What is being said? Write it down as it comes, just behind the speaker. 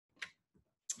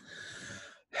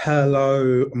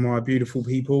Hello, my beautiful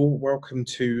people. Welcome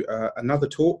to another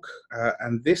talk,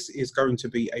 and this is going to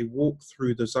be a walk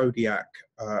through the zodiac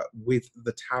with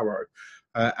the tarot.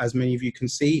 As many of you can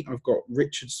see, I've got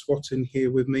Richard Swatton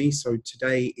here with me. So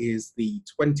today is the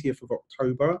 20th of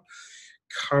October,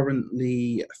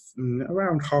 currently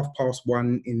around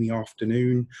 1:30 in the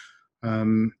afternoon.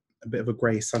 A bit of a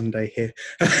grey Sunday here.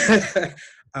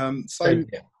 So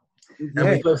And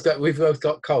yeah. we've both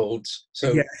got colds.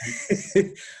 So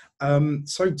Yeah.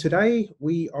 So today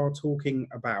we are talking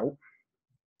about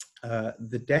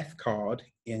the death card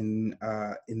in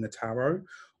the tarot.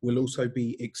 We'll also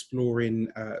be exploring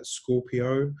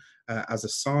Scorpio as a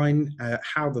sign,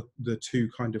 how the two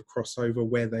kind of cross over,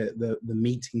 where the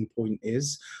meeting point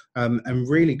is, and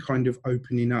really kind of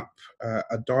opening up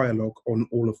a dialogue on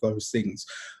all of those things.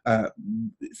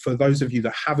 For those of you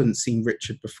that haven't seen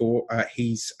Richard before,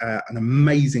 he's an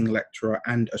amazing lecturer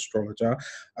and astrologer.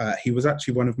 He was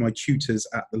actually one of my tutors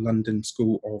at the London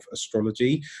School of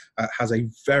Astrology, has a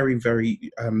very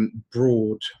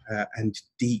broad and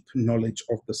deep knowledge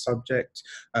of the subject,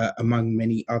 among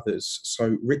many others.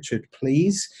 So Richard,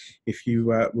 please, if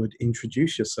you would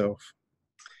introduce yourself.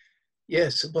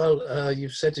 yes, well,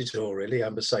 you've said it all really.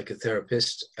 I'm a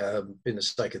psychotherapist, been a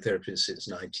psychotherapist since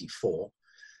 '94,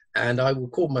 and I will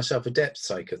call myself a depth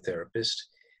psychotherapist.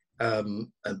 And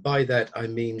by that, I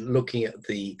mean looking at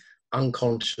the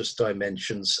unconscious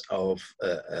dimensions of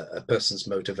a person's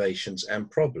motivations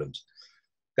and problems.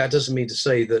 That doesn't mean to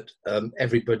say that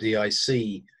everybody I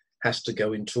see has to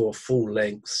go into a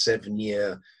full-length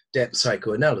 7-year depth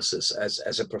psychoanalysis.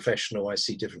 As a professional, I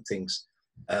see different things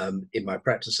in my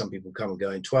practice. Some people come and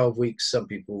go in 12 weeks. Some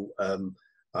people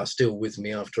are still with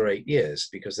me after 8 years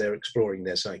because they're exploring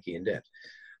their psyche in depth.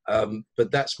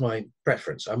 But that's my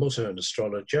preference. I'm also an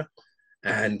astrologer.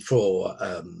 And for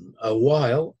a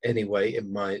while, anyway,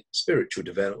 in my spiritual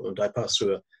development, I passed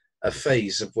through a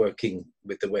phase of working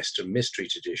with the Western mystery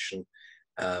tradition,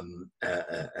 and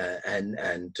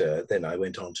then I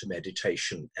went on to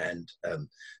meditation and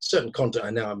certain content.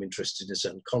 And now I'm interested in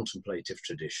certain contemplative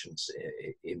traditions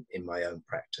in my own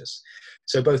practice.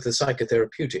 So both a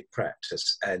psychotherapeutic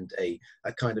practice and a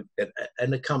kind of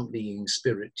an accompanying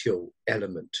spiritual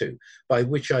element too, by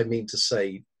which I mean to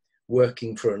say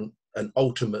working for an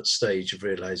ultimate stage of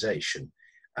realization.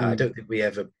 I don't think we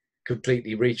ever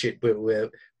completely reach it, but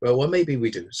well, maybe we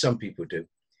do. Some people do,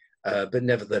 but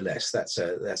nevertheless, that's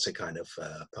a kind of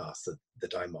path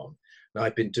that I'm on. Now,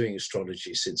 I've been doing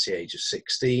astrology since the age of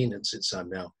 16, and since I'm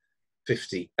now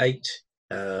 58,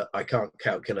 I can't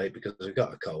calculate because I've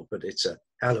got a cold, but it's a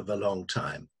hell of a long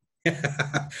time.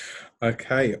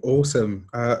 Okay, awesome.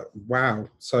 Wow.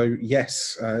 So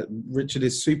yes, Richard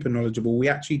is super knowledgeable. We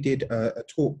actually did a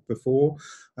talk before,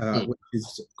 which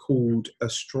is called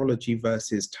Astrology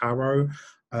versus Tarot.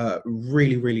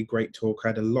 Really great talk. I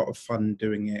had a lot of fun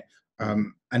doing it.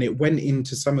 And it went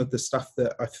into some of the stuff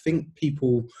that I think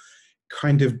people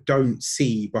kind of don't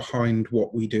see behind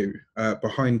what we do.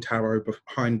 Behind tarot,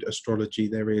 behind astrology,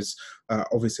 there is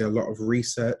obviously a lot of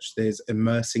research. There's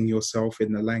immersing yourself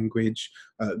in the language,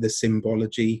 the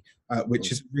symbology,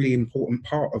 which is a really important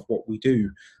part of what we do.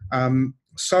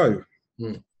 So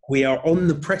we are on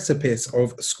the precipice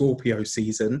of Scorpio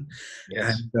season.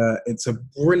 Yes. And it's a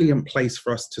brilliant place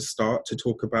for us to start to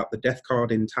talk about the death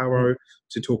card in tarot,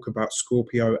 to talk about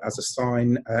Scorpio as a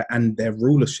sign, and their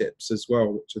rulerships as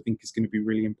well, which I think is going to be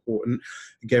really important.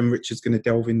 Again, Richard's going to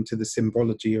delve into the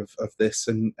symbology of this,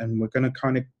 and we're going to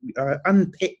kind of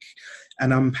unpick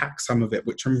and unpack some of it,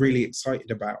 which I'm really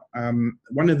excited about.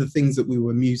 One of the things that we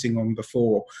were musing on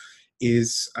before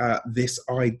is this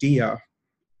idea.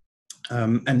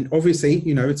 And obviously,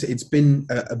 you know, it's been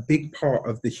a big part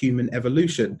of the human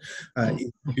evolution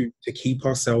to keep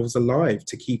ourselves alive,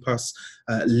 to keep us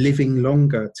living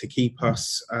longer, to keep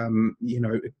us, you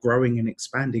know, growing and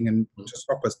expanding, and to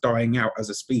stop us dying out as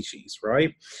a species,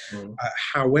 right?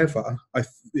 However, I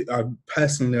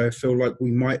personally, I feel like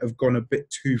we might have gone a bit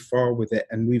too far with it,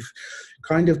 and we've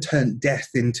kind of turned death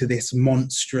into this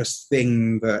monstrous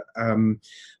thing that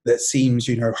that seems,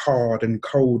 you know, hard and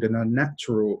cold and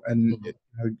unnatural. And you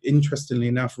know, interestingly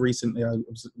enough, recently I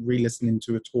was re-listening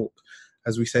to a talk,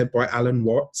 as we said, by Alan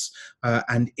Watts,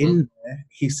 and in there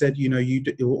he said, you know,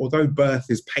 although birth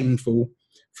is painful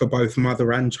for both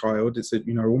mother and child, it's a,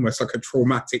 you know, almost like a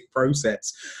traumatic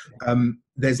process.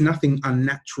 There's nothing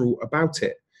unnatural about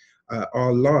it.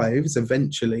 Our lives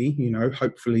eventually, you know,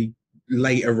 hopefully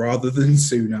later rather than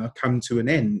sooner, come to an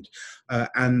end.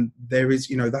 And there is,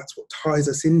 you know, that's what ties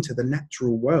us into the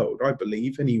natural world, I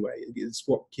believe, anyway. It's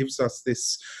what gives us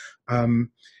this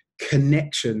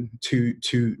connection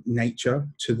to nature,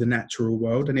 to the natural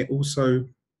world. And it also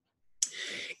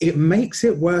It makes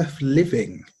it worth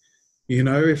living. You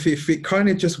know, if it kind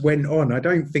of just went on, I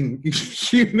don't think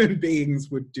human beings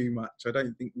would do much. I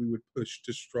don't think we would push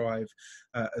to strive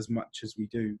as much as we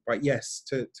do. But yes,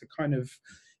 to kind of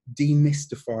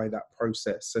demystify that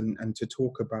process and to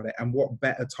talk about it. And what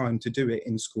better time to do it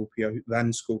in Scorpio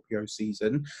than Scorpio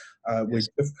season? We're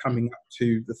just coming up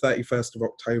to the 31st of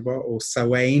October, or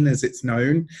Samhain as it's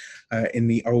known in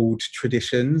the old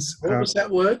traditions. What was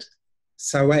that word?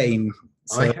 Samhain.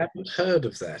 I haven't heard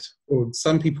of that. Or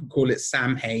some people call it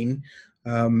Samhain,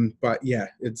 but yeah,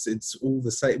 it's all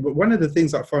the same. But one of the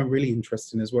things I find really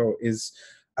interesting as well is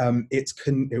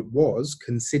it was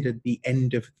considered the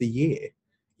end of the year.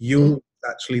 Yule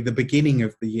actually the beginning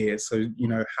of the year, so you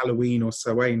know, Halloween or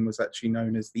Samhain was actually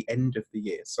known as the end of the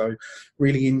year. So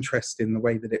really interesting the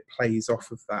way that it plays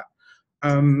off of that.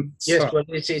 Yes, well,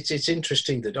 it's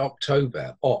interesting that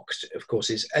October, Oct, of course,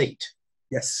 is 8.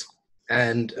 Yes.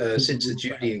 And since the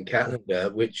Julian calendar,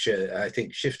 which I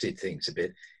think shifted things a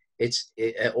bit,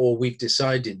 or we've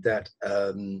decided that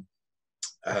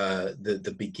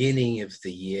the beginning of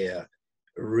the year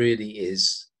really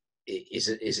is you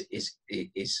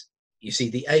see,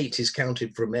 the 8 is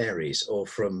counted from Aries or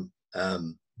from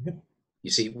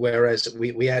you see, whereas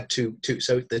we had two,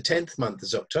 so the 10th month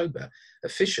is October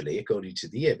officially according to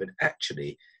the year, but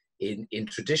actually in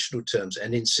traditional terms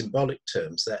and in symbolic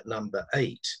terms, that number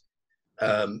 8.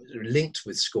 Linked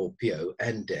with Scorpio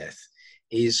and death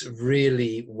is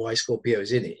really why Scorpio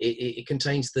is in it. It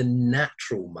contains the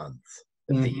natural month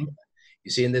of the year.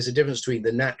 You see, and there's a difference between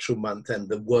the natural month and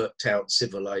the worked out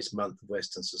civilized month of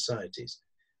Western societies.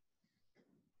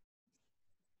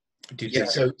 Yeah.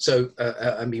 So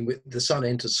I mean, the sun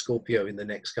enters Scorpio in the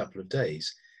next couple of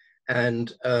days.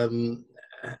 And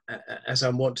as I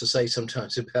want to say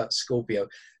sometimes about Scorpio,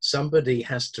 somebody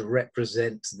has to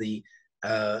represent the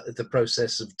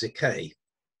process of decay.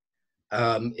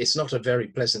 It's not a very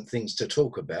pleasant thing to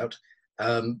talk about,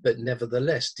 but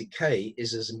nevertheless, decay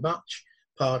is as much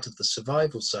part of the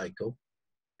survival cycle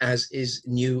as is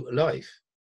new life.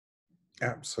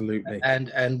 Absolutely.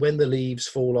 And when the leaves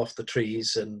fall off the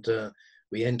trees and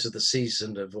we enter the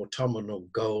season of autumnal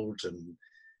gold and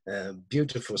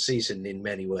beautiful season in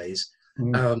many ways,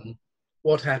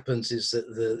 what happens is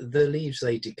that the leaves,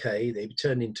 they decay, they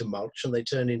turn into mulch, and they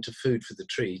turn into food for the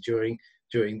tree during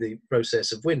the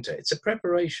process of winter. It's a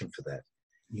preparation for that.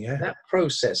 Yeah. That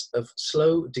process of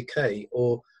slow decay,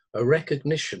 or a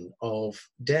recognition of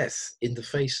death in the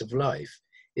face of life,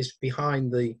 is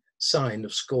behind the sign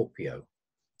of Scorpio.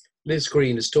 Liz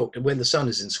Green has talked, when the sun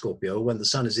is in Scorpio, when the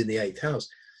sun is in the 8th house,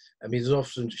 I mean, there's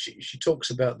often, she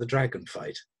talks about the dragon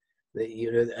fight.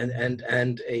 You know,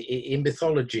 and in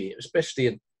mythology, especially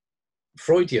in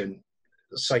Freudian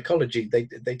psychology,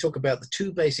 they talk about the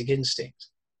 2 basic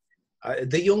instincts.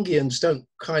 The Jungians don't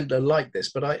kind of like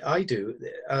this, but I do.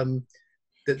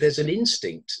 That there's an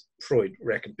instinct, Freud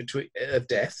reckoned, of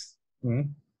death,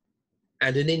 and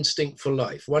an instinct for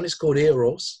life. One is called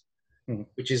eros,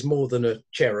 which is more than a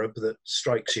cherub that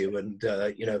strikes you, and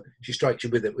you know, she strikes you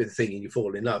with a thing and you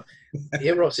fall in love.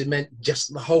 Eros, it meant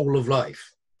just the whole of life.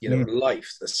 You know, life,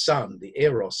 the sun, the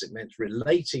eros, it meant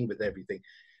relating with everything.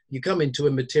 You come into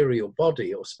a material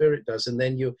body, or spirit does, and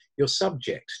then you're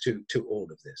subject to all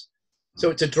of this. So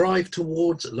it's a drive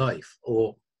towards life,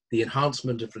 or the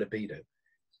enhancement of libido.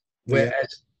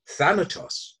 Whereas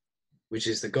Thanatos, which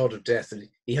is the god of death, and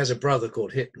he has a brother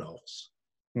called Hypnos,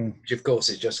 which of course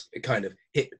is just a kind of,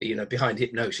 you know, behind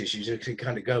hypnosis, you just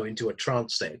kind of go into a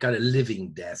trance state, a kind of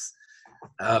living death.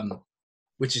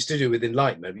 Which is to do with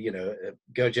enlightenment. You know,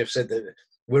 Gurdjieff said that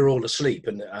we're all asleep,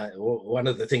 and one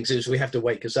of the things is we have to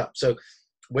wake us up. So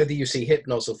whether you see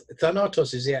Hypnos or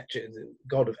Thanatos is the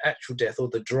god of actual death, or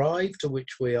the drive to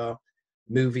which we are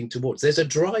moving towards. There's a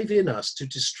drive in us to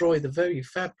destroy the very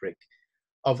fabric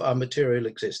of our material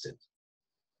existence.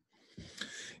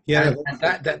 Yeah,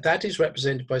 and that is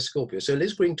represented by Scorpio. So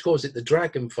Liz Green calls it the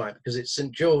dragon fight because it's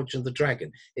St. George and the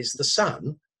dragon. It's the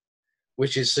sun,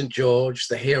 which is St. George,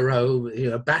 the hero, you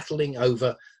know, battling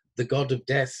over the god of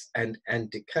death and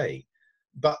decay.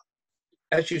 But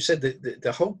as you said,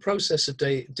 the whole process of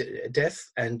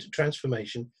death and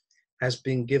transformation has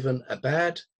been given a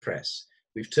bad press.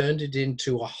 We've turned it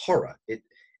into a horror.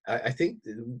 I think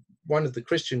one of the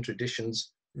Christian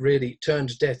traditions really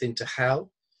turned death into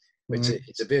hell.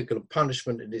 It's a vehicle of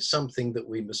punishment, and it's something that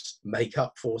we must make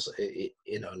up for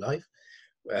in our life.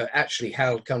 Actually,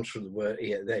 hell comes from the word,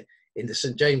 in the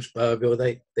St. James Bible,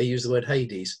 they use the word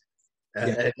Hades,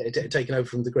 taken over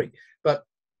from the Greek. But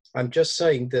I'm just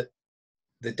saying that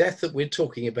the death that we're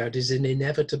talking about is an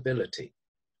inevitability.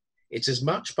 It's as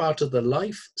much part of the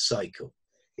life cycle.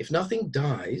 If nothing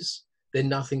dies, then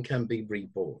nothing can be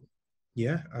reborn.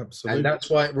 Yeah, absolutely. And that's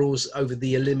why it rules over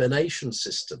the elimination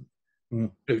system,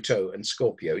 Pluto and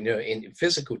Scorpio. You know, in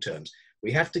physical terms,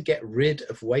 we have to get rid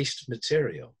of waste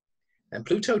material. And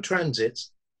Pluto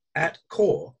transits at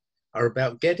core are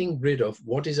about getting rid of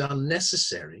what is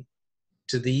unnecessary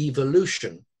to the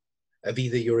evolution of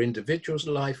either your individual's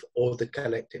life or the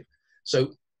collective.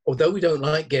 So although we don't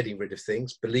like getting rid of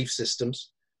things, belief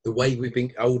systems, the way we've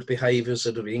been, old behaviors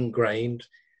that are ingrained,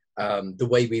 the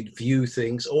way we view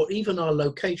things, or even our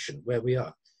location where we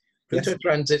are. Pluto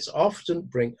transits often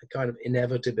bring a kind of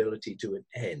inevitability to an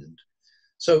end.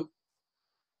 So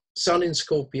Sun in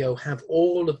Scorpio have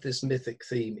all of this mythic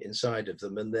theme inside of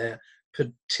them, and they're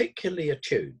particularly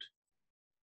attuned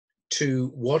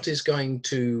to what is going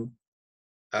to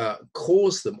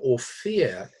cause them or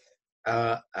fear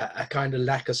a kind of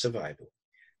lack of survival.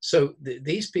 So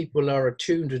these people are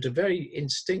attuned at a very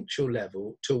instinctual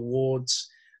level towards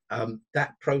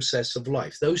that process of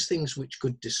life, those things which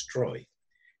could destroy.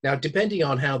 Now, depending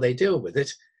on how they deal with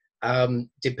it,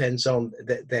 depends on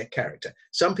their character.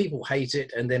 Some people hate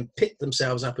it and then pit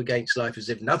themselves up against life as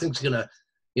if nothing's going to,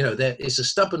 you know, it's a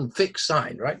stubborn fixed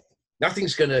sign, right?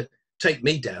 Nothing's going to take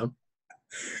me down.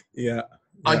 Yeah.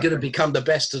 I'm going to become the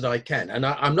best that I can. And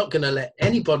I'm not going to let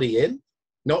anybody in,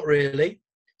 not really.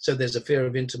 So there's a fear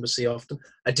of intimacy often,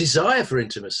 a desire for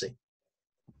intimacy.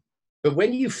 But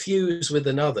when you fuse with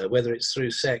another, whether it's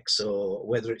through sex or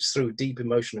whether it's through deep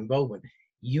emotional involvement,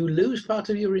 you lose part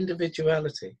of your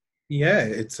individuality. Yeah,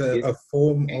 it's a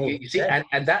form of... You see,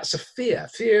 and that's a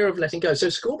fear of letting go. So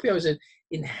Scorpio is an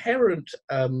inherent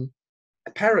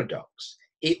paradox.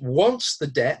 It wants the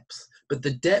depth, but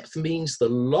the depth means the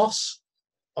loss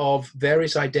of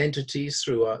various identities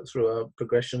through our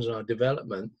progressions and our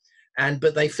development,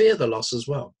 but they fear the loss as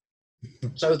well.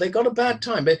 So they got a bad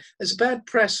time. There's a bad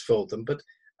press for them, but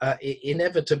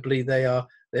inevitably they're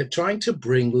trying to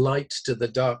bring light to the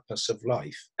darkness of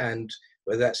life. And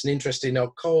whether that's an interest in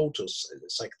occult or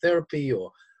psychotherapy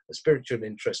or a spiritual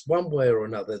interest, one way or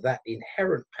another, that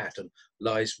inherent pattern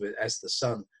lies with as the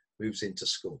sun moves into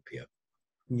Scorpio.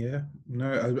 Yeah,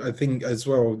 no, I think as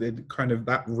well, it kind of,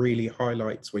 that really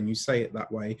highlights, when you say it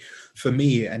that way, for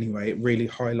me anyway, it really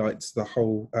highlights the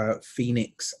whole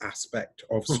phoenix aspect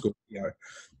of Scorpio,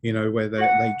 you know, where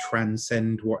they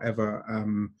transcend whatever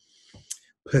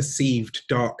perceived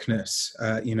darkness,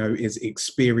 you know, is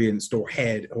experienced or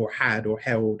had or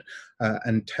held,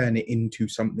 and turn it into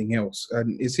something else.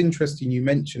 And it's interesting you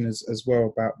mentioned as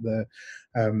well about the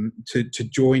to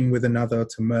join with another,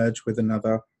 to merge with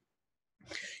another.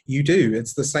 You do.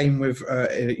 It's the same with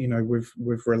you know,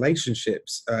 with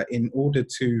relationships. In order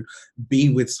to be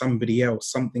with somebody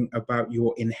else, something about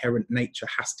your inherent nature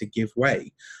has to give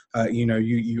way. You know,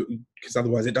 you because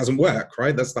otherwise it doesn't work,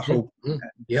 right? That's the whole.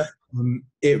 Yeah.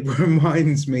 It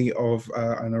reminds me of,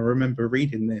 and I remember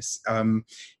reading this,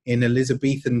 in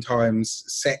Elizabethan times,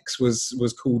 sex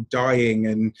was called dying,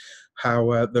 and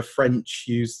how the French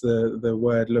use the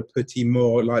word le petit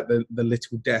mort, like the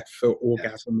little death, for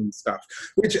orgasm and stuff.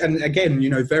 Which, and again, you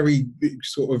know, very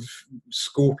sort of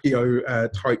Scorpio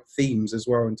type themes as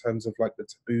well, in terms of like the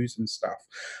taboos and stuff.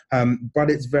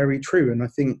 But it's very true, and I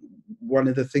think one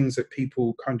of the things that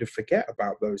people kind of forget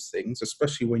about those things,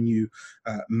 especially when you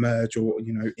merge or,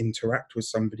 you know, interact with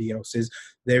somebody else, is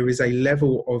there is a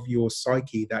level of your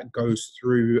psyche that goes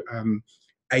through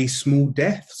a small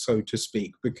death, so to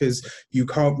speak, because you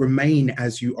can't remain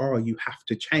as you are. You have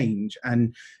to change.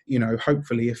 And, you know,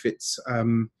 hopefully if it's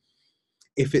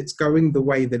going the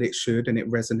way that it should and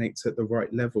it resonates at the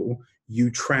right level, you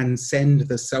transcend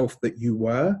the self that you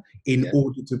were in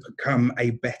order to become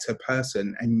a better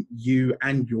person, and you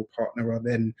and your partner are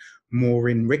then more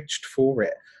enriched for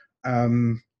it.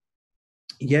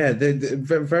 Yeah, they're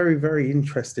very, very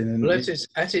interesting. And well,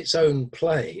 at its own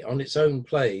play, on its own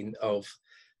plane of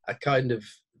a kind of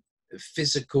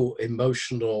physical,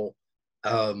 emotional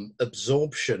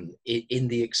absorption in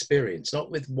the experience,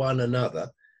 not with one another,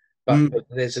 but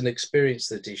there's an experience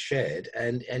that is shared,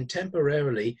 and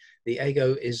temporarily the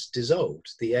ego is dissolved,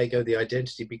 the ego, the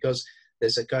identity, because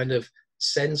there's a kind of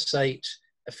sensate,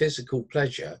 a physical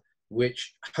pleasure,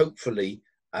 which hopefully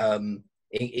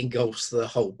engulfs the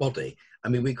whole body. I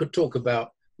mean, we could talk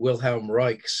about Wilhelm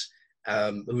Reich's,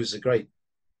 who was a great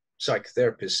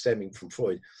psychotherapist stemming from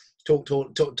Freud, talked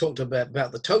about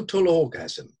the total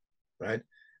orgasm, right?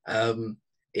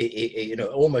 You know,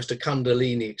 almost a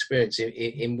Kundalini experience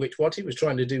in which what he was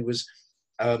trying to do was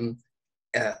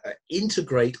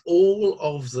integrate all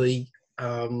of the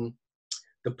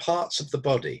parts of the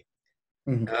body.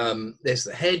 There's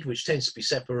the head, which tends to be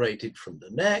separated from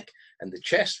the neck, and the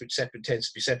chest, which tends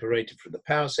to be separated from the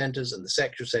power centers and the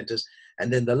sexual centers,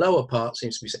 and then the lower part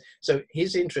seems to be. So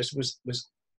his interest was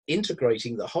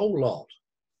integrating the whole lot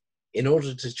in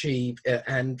order to achieve,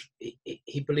 and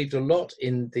he believed a lot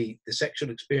in the sexual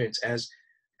experience as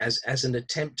an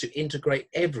attempt to integrate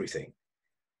everything,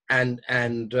 and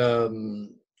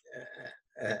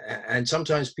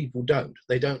sometimes people don't.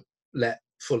 They don't let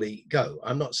fully go.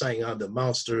 I'm not saying I'm the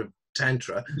master of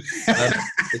tantra.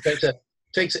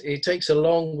 It takes a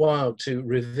long while to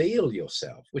reveal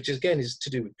yourself, which again is to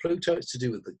do with Pluto. It's to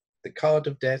do with the card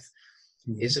of death.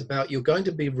 It's about you're going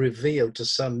to be revealed to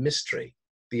some mystery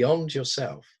beyond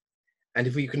yourself, and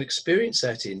if you can experience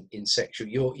that in sexual,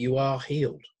 you are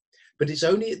healed. But it's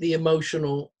only at the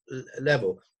emotional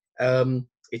level.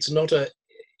 It's not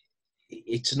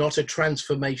a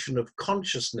transformation of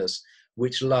consciousness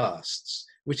which lasts,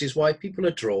 which is why people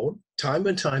are drawn time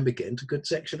and time again to good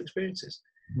sexual experiences.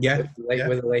 Yeah,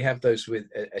 whether they have those with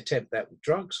attempt that with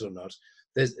drugs or not,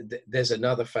 there's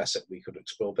another facet we could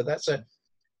explore. But that's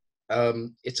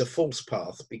it's a false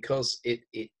path, because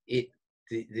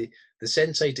the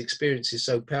sensate experience is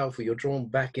so powerful. You're drawn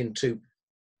back into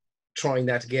trying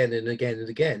that again and again and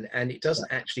again, and it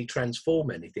doesn't actually transform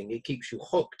anything. It keeps you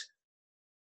hooked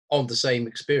on the same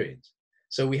experience.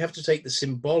 So we have to take the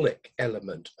symbolic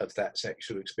element of that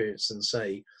sexual experience and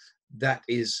say that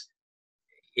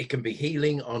it can be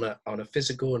healing on a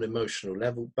physical and emotional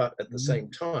level, but at the same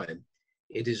time,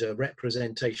 it is a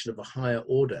representation of a higher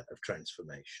order of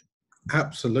transformation.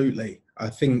 Absolutely. I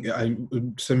think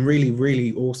some really,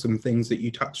 really awesome things that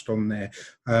you touched on there.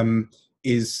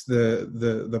 Is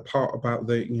the part about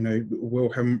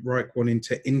Wilhelm Reich wanting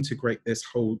to integrate this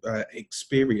whole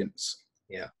experience.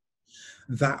 Yeah.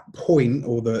 That point,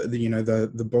 or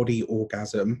the body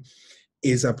orgasm,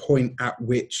 is a point at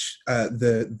which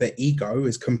the ego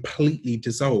is completely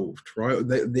dissolved, right?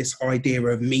 This idea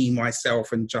of me,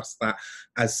 myself, and just that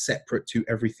as separate to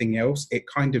everything else, it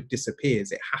kind of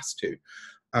disappears. It has to.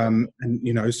 And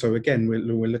so again,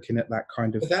 we're looking at that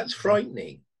kind of. But that's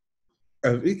frightening.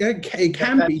 It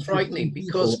can be frightening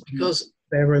because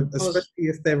especially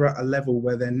if they're at a level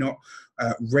where they're not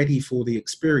ready for the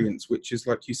experience, which is,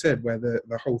 like you said, where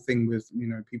the whole thing with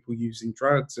people using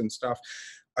drugs and stuff.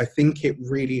 I think it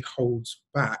really holds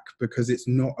back because it's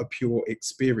not a pure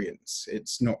experience.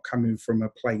 It's not coming from a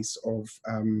place of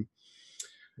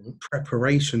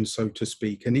preparation, so to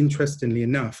speak. And interestingly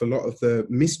enough, a lot of the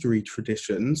mystery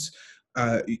traditions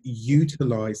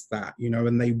utilize that,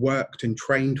 and they worked and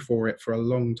trained for it for a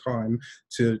long time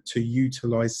to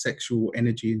utilize sexual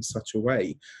energy in such a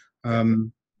way,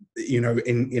 in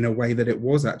a way that it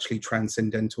was actually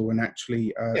transcendental and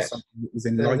actually something that was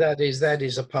enlightened. That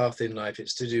is a path in life.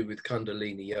 It's to do with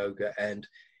Kundalini yoga and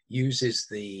uses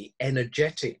the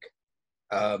energetic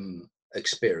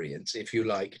experience, if you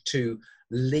like, to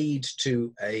lead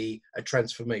to a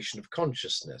transformation of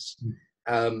consciousness.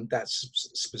 That's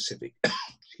specific.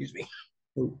 Excuse me.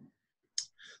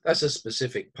 That's a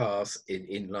specific path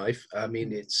in life. I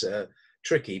mean, it's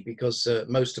tricky because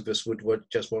most of us would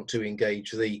just want to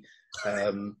engage the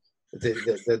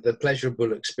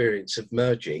pleasurable experience of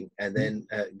merging and then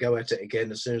go at it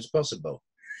again as soon as possible.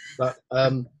 But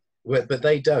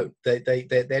they don't.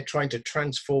 They're trying to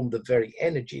transform the very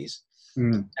energies.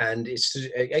 And it's,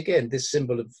 again, this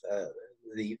symbol of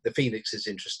the phoenix is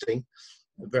interesting.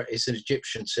 It's an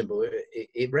Egyptian symbol.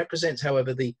 It represents,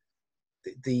 however, the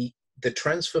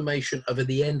transformation over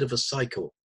the end of a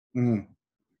cycle, and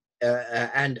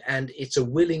it's a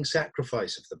willing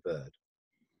sacrifice of the bird.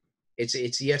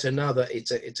 It's yet another.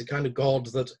 It's a kind of god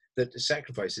that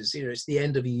sacrifices. It's the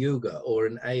end of a yuga or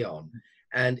an aeon,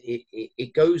 and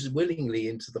it goes willingly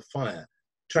into the fire.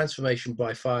 Transformation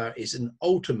by fire is an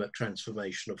ultimate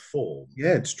transformation of form.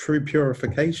 Yeah, it's true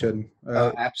purification.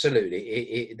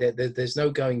 Absolutely. There's no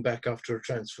going back after a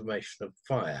transformation of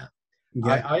fire.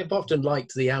 Yeah. I've often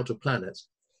liked the outer planets,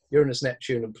 Uranus,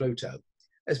 Neptune, and Pluto.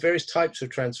 There's various types of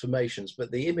transformations,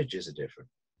 but the images are different.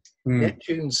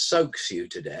 Neptune soaks you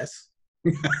to death.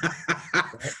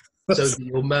 Right? So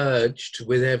you're merged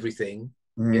with everything,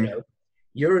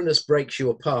 Uranus breaks you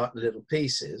apart in little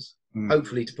pieces,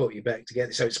 hopefully to put you back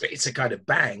together. So it's a kind of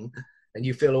bang, and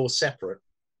you feel all separate,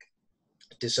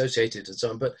 dissociated and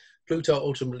so on. But Pluto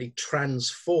ultimately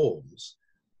transforms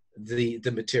the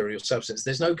material substance.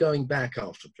 There's no going back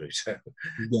after Pluto.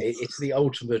 Yes. It's the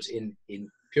ultimate in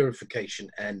purification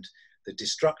and the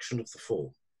destruction of the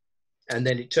form. And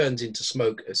then it turns into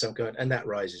smoke of some kind, and that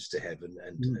rises to heaven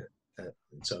and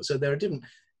so on. So there are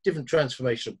different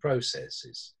transformational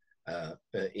processes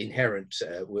inherent,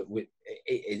 at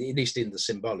least in the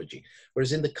symbology.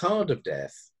 Whereas in the card of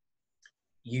death,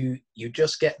 you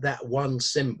just get that one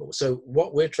symbol. So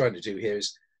what we're trying to do here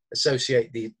is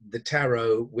associate the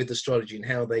tarot with astrology and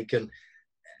how they can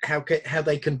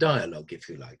dialogue, if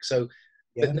you like. So,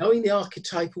 Yeah. but knowing the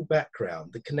archetypal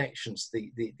background, the connections,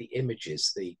 the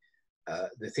images, the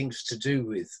things to do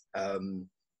with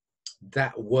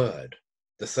that word,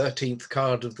 the 13th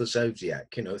card of the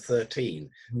zodiac, 13,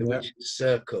 the Yeah. witch's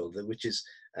circle, the witch's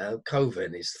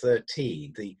coven is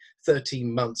 13, the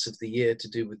 13 months of the year to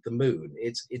do with the moon.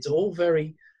 It's all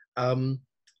very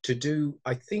to do,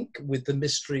 I think, with the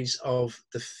mysteries of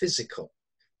the physical,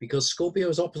 because Scorpio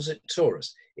is opposite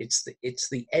Taurus. It's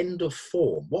the end of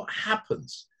form. What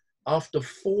happens after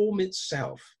form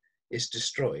itself is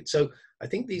destroyed? So I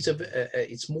think these are,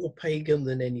 it's more pagan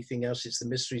than anything else. It's the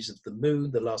mysteries of the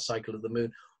moon, the last cycle of the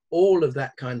moon. All of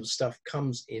that kind of stuff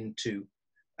comes into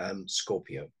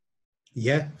Scorpio.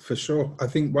 Yeah, for sure. I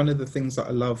think one of the things that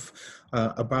I love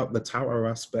about the tarot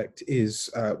aspect is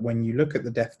when you look at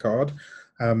the death card,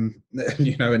 and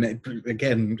it's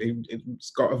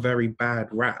got a very bad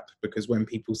rap, because when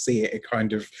people see it, it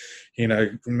kind of,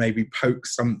 maybe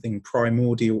pokes something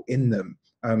primordial in them,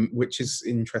 which is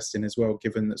interesting as well,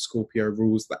 given that Scorpio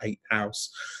rules the 8th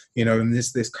house, and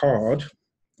this card,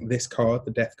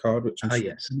 the death card, which I'm sure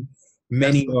Yes.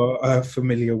 many are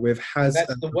familiar with, has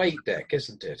that's the weight deck,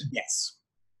 isn't it? Yes.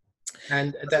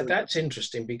 And that's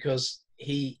interesting because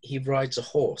he rides a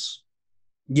horse.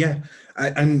 Yeah,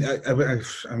 I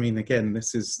mean, again,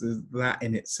 that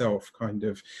in itself kind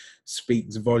of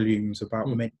speaks volumes about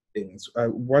many things.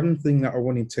 One thing that I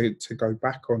wanted to go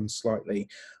back on slightly,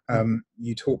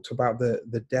 you talked about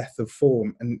the death of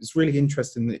form, and it's really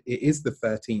interesting that it is the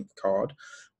 13th card.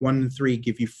 1 and 3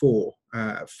 give you 4.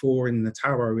 4 in the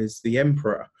tarot is the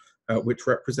Emperor, which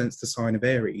represents the sign of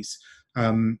Aries.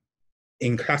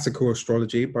 In classical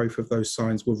astrology, both of those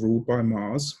signs were ruled by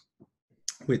Mars,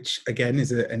 which again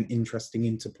is an interesting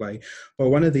interplay. But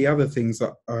one of the other things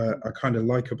that I kind of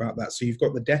like about that, so you've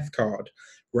got the death card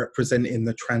representing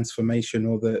the transformation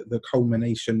or the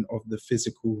culmination of the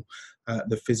physical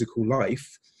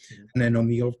life. And then on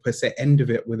the opposite end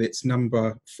of it, with its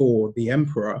number 4, the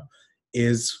Emperor,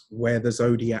 is where the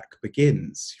zodiac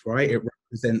begins, right? It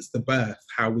represents the birth,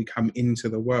 how we come into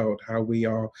the world, how we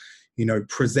are,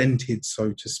 presented,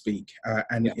 so to speak,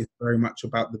 and it's very much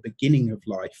about the beginning of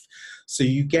life. So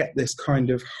you get this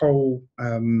kind of whole,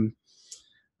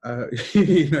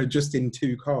 just in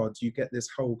 2 cards, you get this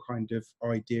whole kind of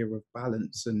idea of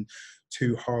balance and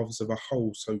 2 halves of a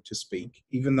whole, so to speak.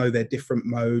 Even though they're different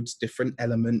modes, different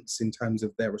elements in terms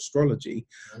of their astrology,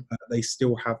 they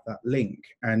still have that link.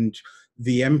 And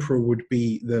the Emperor would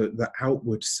be the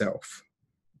outward self,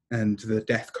 and the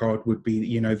death card would be,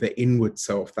 the inward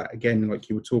self, that again, like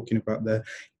you were talking about, the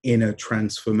inner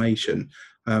transformation.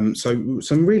 So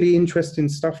some really interesting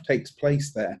stuff takes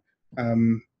place there.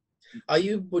 Are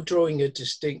you drawing a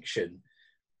distinction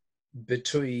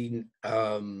between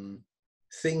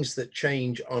things that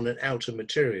change on an outer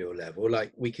material level,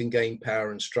 like we can gain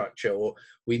power and structure, or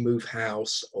we move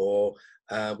house, or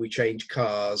we change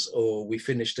cars, or we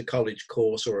finished a college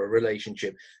course or a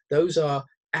relationship? Those are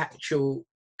actual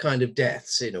kind of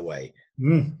deaths in a way,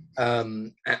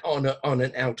 on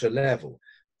an outer level.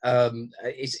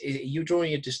 You're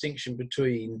drawing a distinction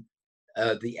between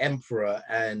the Emperor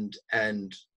and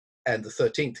the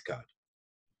 13th card?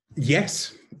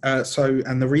 Yes.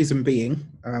 And the reason being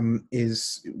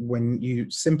is, when you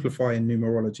simplify in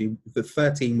numerology, the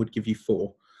 13 would give you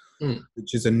 4.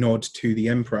 Which is a nod to the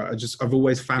Emperor. I've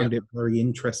always found it very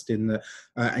interesting that,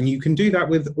 and you can do that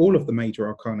with all of the major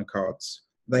arcana cards.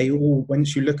 They all,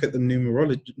 once you look at them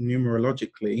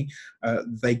numerologically,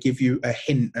 they give you a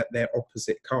hint at their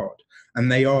opposite card,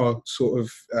 and they are sort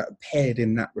of paired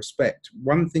in that respect.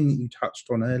 One thing that you touched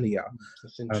on earlier,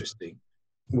 that's interesting,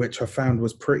 which I found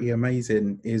was pretty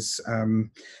amazing, is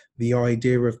the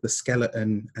idea of the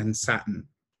skeleton and Saturn.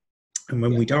 And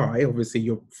when we die, obviously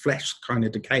your flesh kind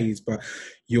of decays, but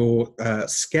your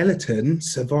skeleton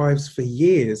survives for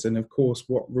years. And of course,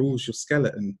 what rules your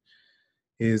skeleton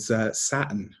is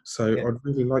Saturn. So I'd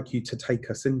really like you to take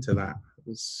us into that.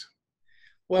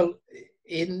 Well,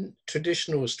 in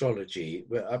traditional astrology,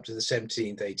 up to the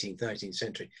 17th, 18th, 19th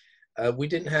century, we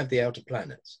didn't have the outer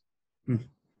planets.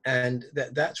 And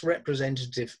that's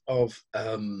representative of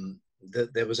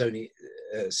that there was only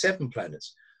 7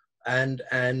 planets, and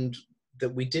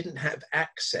that we didn't have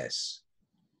access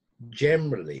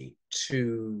generally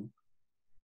to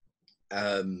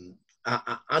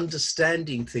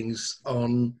understanding things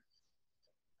on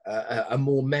a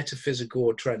more metaphysical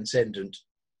or transcendent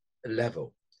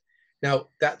level. Now,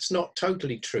 that's not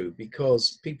totally true,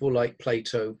 because people like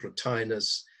Plato,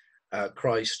 Plotinus,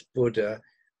 Christ, Buddha,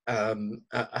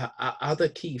 other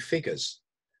key figures,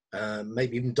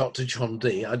 maybe even Dr. John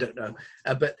Dee, I don't know,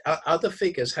 but other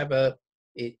figures have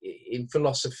in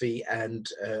philosophy and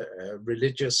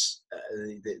religious,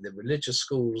 the religious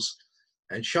schools,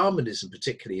 and shamanism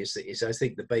particularly is I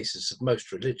think the basis of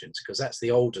most religions, because that's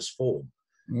the oldest form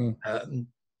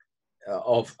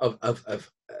of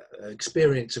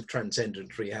experience of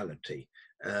transcendent reality.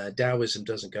 Taoism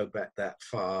doesn't go back that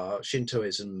far.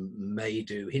 Shintoism may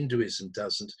do. Hinduism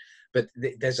doesn't. But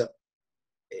there's a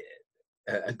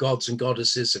gods and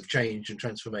goddesses of change and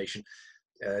transformation.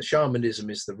 Shamanism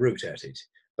is the root at it.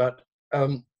 But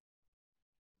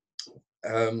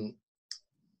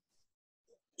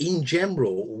in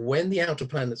general, when the outer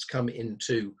planets come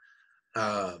into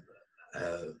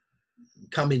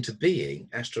being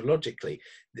astrologically,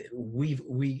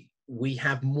 we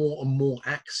have more and more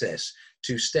access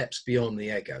to steps beyond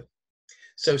the ego.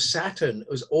 So Saturn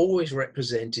has always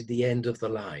represented the end of the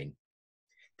line,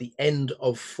 the end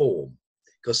of form,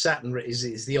 because Saturn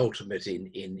is the ultimate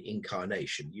in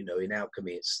incarnation. You know, in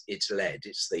alchemy, it's lead.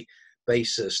 It's the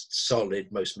basest,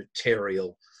 solid, most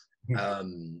material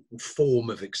form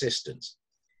of existence.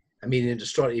 I mean, in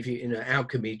astrology, if you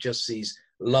alchemy just sees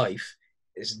life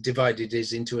is divided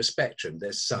into a spectrum.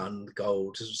 There's sun,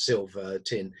 gold, silver,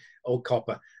 tin, or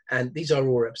copper, and these are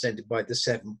all represented by the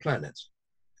 7 planets.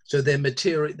 So they're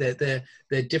material.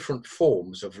 They're different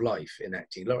forms of life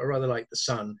enacting. Rather like the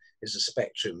sun is a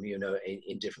spectrum, you know,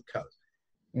 in different colors.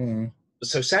 Mm.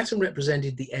 So Saturn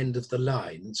represented the end of the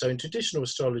line, and so in traditional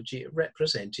astrology, it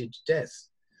represented death,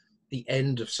 the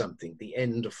end of something, the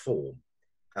end of form,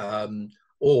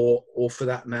 or for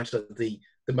that matter, the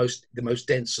most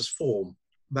densest form.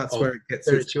 That's where it gets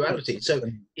spirituality. So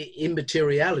in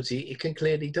materiality, it can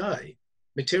clearly die.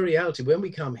 Materiality, when we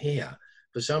come here,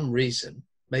 for some reason,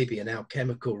 maybe an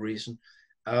alchemical reason,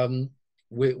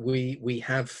 we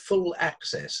have full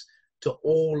access to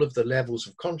all of the levels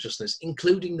of consciousness,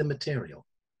 including the material.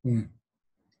 Mm.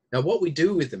 Now, what we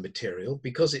do with the material,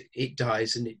 because it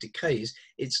dies and it decays,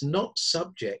 it's not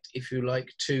subject, if you like,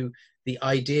 to the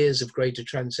ideas of greater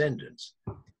transcendence.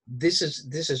 This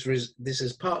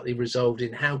is partly resolved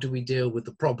in how do we deal with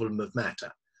the problem of matter.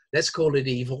 Let's call it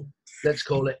evil. Let's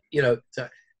call it, you know,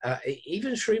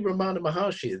 even Sri Ramana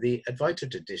Maharshi, the Advaita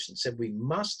tradition, said we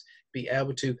must be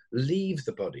able to leave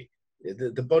the body.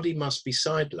 The body must be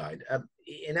sidelined.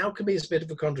 In alchemy, it's a bit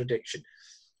of a contradiction.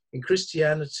 In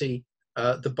Christianity,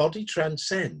 the body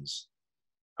transcends.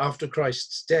 After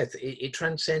Christ's death, it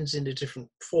transcends in a different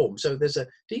form. So there's a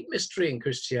deep mystery in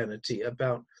Christianity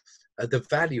about the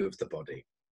value of the body.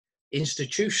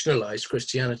 Institutionalized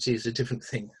Christianity is a different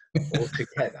thing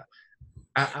altogether.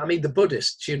 I mean, the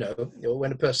Buddhists, you know,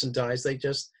 when a person dies, they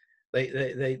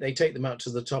take them out to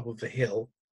the top of a hill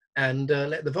and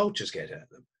let the vultures get at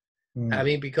them. Mm. I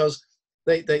mean, because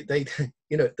they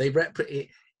you know,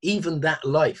 even that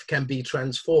life can be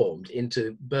transformed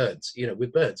into birds, you know,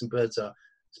 with birds, and birds are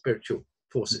spiritual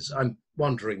forces. I'm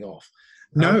wandering off.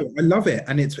 No, I love it,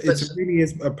 and it really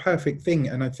is a perfect thing.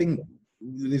 And I think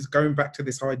it's going back to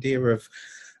this idea of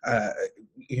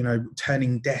you know,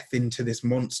 turning death into this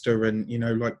monster, and you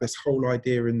know, like this whole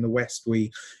idea in the West,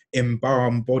 we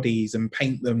embalm bodies and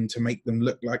paint them to make them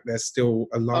look like they're still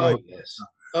alive.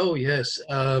 Oh yes,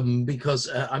 because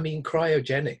I mean,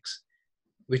 cryogenics,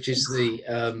 which is the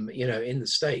you know, in the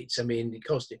States, I mean, it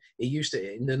used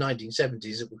to, in the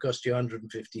 1970s, it would cost you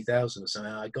 150,000 or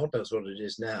something. God knows what it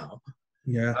is now.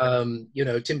 Yeah. You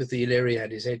know, Timothy Leary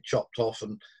had his head chopped off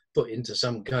and put into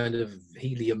some kind of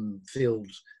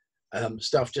helium-filled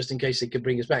stuff just in case they could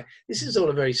bring us back. This is all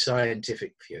a very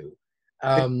scientific view.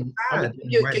 I mean,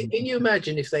 can you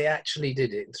imagine if they actually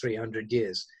did it in 300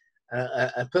 years?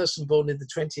 A person born in the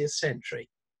 20th century,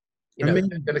 you know,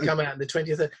 going to come out in the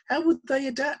 20th. How would they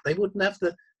adapt? They wouldn't have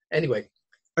the... Anyway,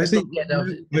 I think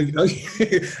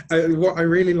what I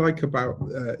really like about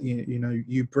you know,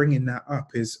 you bringing that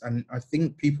up is, and I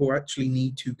think people actually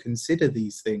need to consider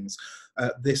these things.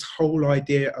 This whole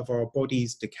idea of our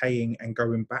bodies decaying and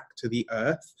going back to the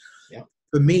earth, yeah,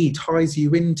 for me, ties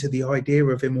you into the idea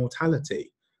of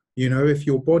immortality. You know, if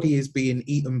your body is being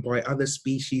eaten by other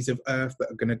species of earth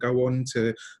that are going to go on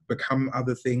to become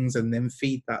other things and then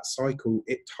feed that cycle,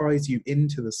 it ties you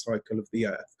into the cycle of the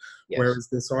earth. Yes. Whereas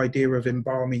this idea of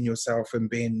embalming yourself and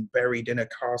being buried in a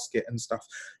casket and stuff,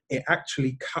 it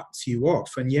actually cuts you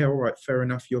off. And yeah, all right, fair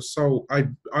enough. Your soul,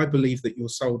 I believe that your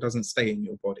soul doesn't stay in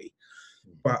your body.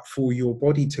 But for your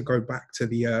body to go back to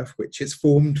the earth, which it's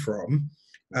formed from,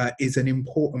 is an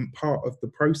important part of the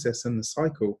process and the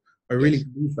cycle. I really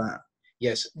believe that.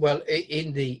 Yes. Well,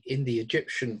 in the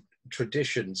Egyptian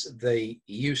traditions, they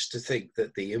used to think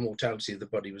that the immortality of the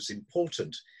body was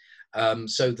important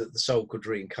so that the soul could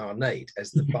reincarnate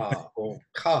as the Ba or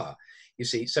Ka. You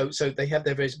see, so they have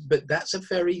their various, but that's a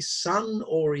very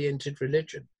sun-oriented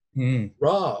religion.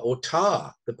 Ra or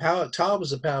Ta, the power. Ta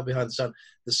was the power behind the sun.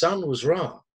 The sun was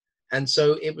Ra, and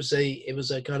so it was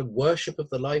a kind of worship of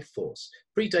the life force.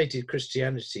 Predated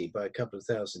Christianity by a couple of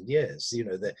thousand years. You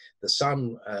know, the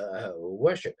sun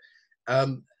worship,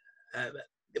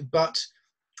 but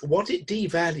what it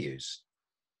devalues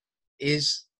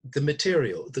is the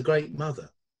material, the Great Mother.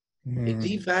 It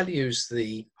devalues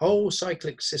the whole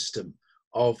cyclic system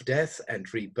of death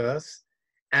and rebirth,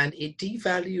 and it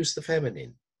devalues the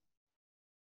feminine.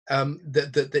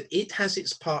 That it has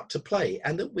its part to play,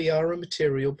 and that we are a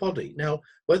material body. Now,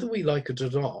 whether we like it or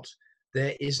not,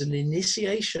 there is an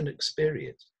initiation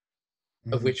experience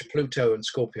of which Pluto and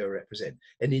Scorpio represent.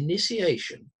 An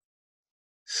initiation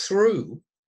through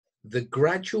the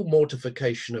gradual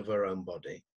mortification of our own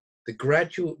body, the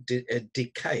gradual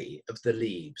decay of the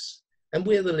leaves. And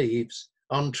we're the leaves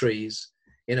on trees,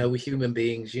 you know, we're human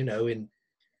beings, you know,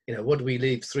 what do we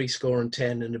leave? 70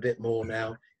 and a bit more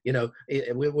now. You know,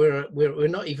 we're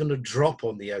not even a drop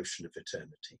on the ocean of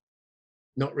eternity.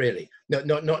 Not really. No,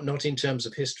 not in terms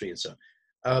of history and so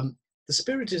on. The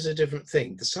spirit is a different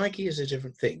thing. The psyche is a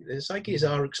different thing. The psyche is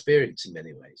our experience in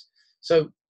many ways.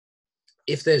 So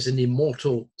if there's an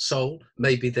immortal soul,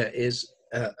 maybe there is,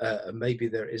 maybe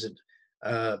there isn't.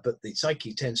 But the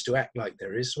psyche tends to act like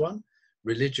there is one.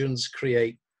 Religions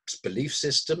create belief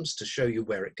systems to show you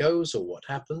where it goes or what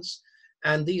happens.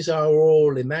 And these are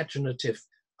all imaginative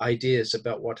ideas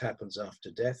about what happens after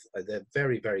death. They're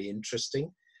very, very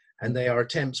interesting. And they are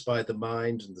attempts by the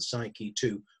mind and the psyche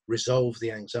to resolve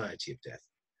the anxiety of death.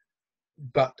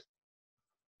 But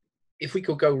if we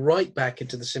could go right back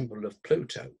into the symbol of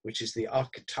Pluto, which is the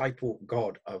archetypal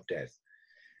god of death,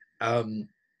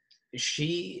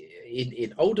 she,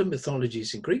 in older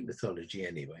mythologies, in Greek mythology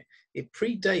anyway, it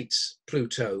predates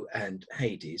Pluto and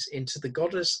Hades into the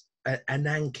goddess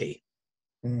Ananke.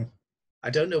 I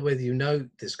don't know whether you know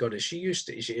this goddess. She used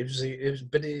to,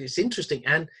 but it's interesting,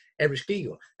 and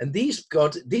Ereshkigal. And these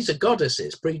are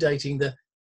goddesses predating the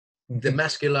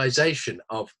masculization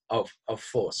of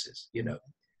forces. You know,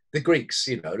 the Greeks,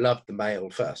 you know, loved the male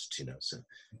first. You know, so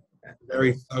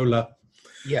very solar.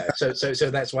 Yeah, so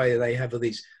that's why they have all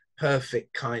these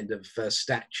perfect kind of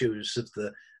statues of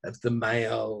the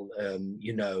male.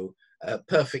 You know.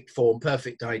 Perfect form,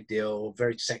 perfect ideal,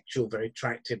 very sexual, very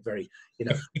attractive, very, you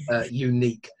know,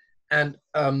 unique, and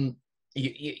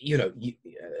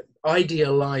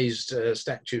idealized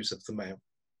statues of the male.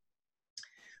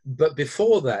 But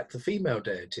before that, the female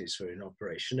deities were in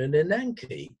operation, and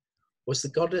Ananke was the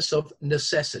goddess of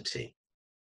necessity.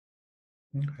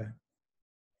 Okay.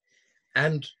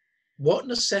 And what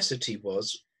necessity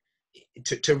was,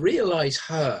 to realize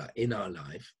her in our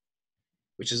life,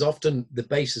 which is often the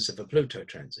basis of a Pluto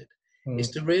transit, is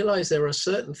to realize there are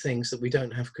certain things that we don't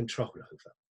have control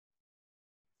over.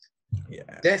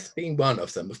 Yeah. Death being one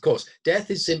of them, of course.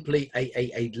 Death is simply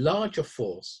a larger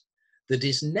force that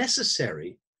is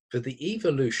necessary for the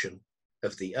evolution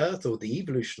of the Earth or the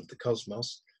evolution of the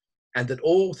cosmos, and that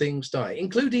all things die,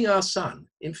 including our sun.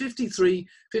 In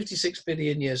 56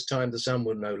 billion years' time, the sun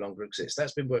will no longer exist.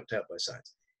 That's been worked out by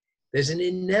science. There's an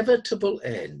inevitable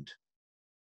end.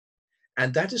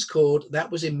 And that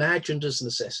was imagined as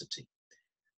necessity.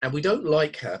 And we don't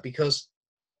like her because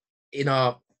in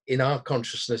our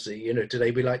consciousness, you know,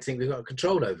 today we like to think we've got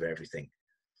control over everything.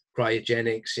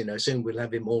 Cryogenics, you know, soon we'll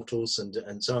have immortals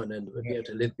and so on, and we'll be able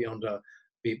to live beyond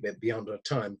our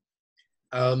time.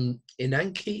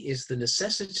 Ananke is the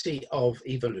necessity of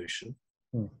evolution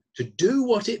to do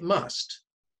what it must,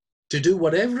 to do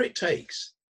whatever it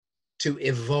takes to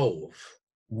evolve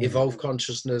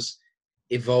consciousness,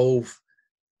 evolve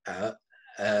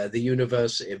the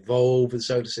universe, evolve the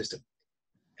solar system.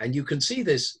 And you can see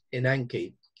this in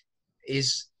Anki,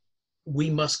 is we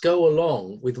must go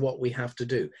along with what we have to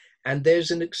do. And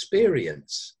there's an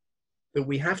experience that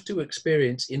we have to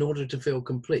experience in order to feel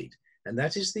complete. And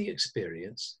that is the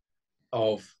experience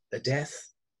of a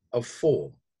death of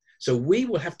form. So we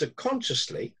will have to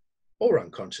consciously, or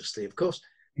unconsciously, of course,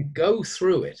 go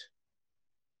through it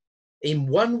in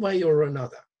one way or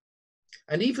another.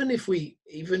 And even if we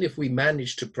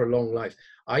manage to prolong life,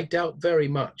 I doubt very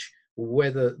much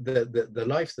whether the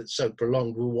life that's so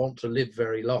prolonged will want to live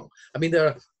very long. I mean, there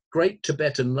are great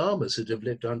Tibetan lamas that have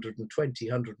lived 120,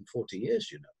 140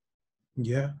 years, you know.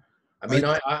 Yeah. I mean,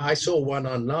 I saw one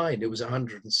online. It was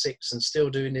 106 and still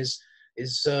doing his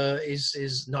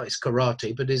not his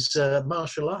karate, but his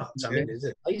martial arts. I mean, it's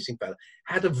an amazing fellow.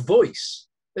 Had a voice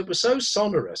that was so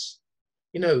sonorous.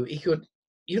 You know, he could.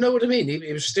 You know what I mean?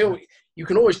 He was still. you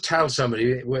can always tell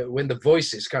somebody when the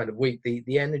voice is kind of weak,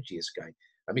 the energy is going.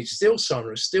 I mean, still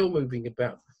sonorous, still moving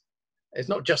about. It's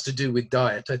not just to do with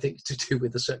diet. I think it's to do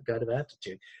with a certain kind of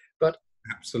attitude. But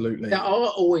Absolutely. there are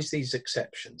always these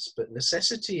exceptions. But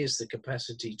necessity is the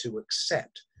capacity to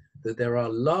accept that there are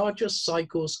larger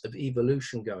cycles of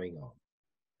evolution going on.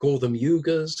 Call them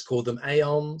yugas, call them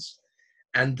aeons,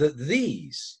 and that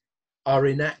these are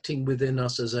enacting within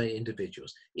us as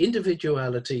individuals.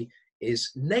 Individuality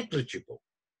is negligible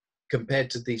compared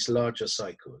to these larger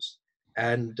cycles.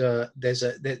 And there's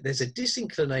a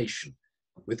disinclination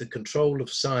with the control of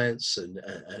science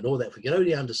and all that. If we can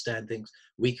only understand things,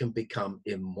 we can become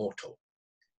immortal.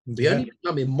 We only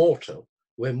become immortal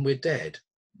when we're dead.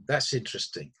 That's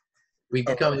interesting. We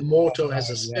become immortal as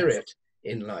a spirit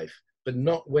in life, but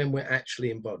not when we're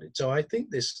actually embodied. So I think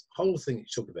this whole thing you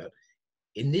talk about,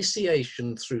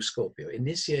 initiation through Scorpio,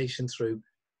 initiation through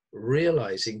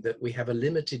realizing that we have a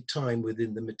limited time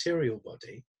within the material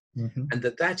body, and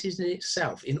that is in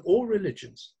itself, in all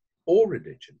religions,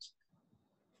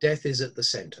 death is at the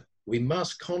center. We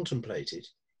must contemplate it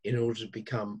in order to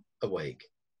become awake.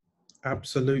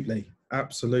 Absolutely.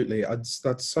 Absolutely.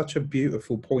 That's such a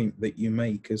beautiful point that you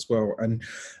make as well. And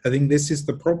I think this is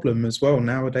the problem as well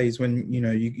nowadays when,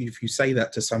 if you say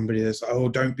that to somebody, it's, oh,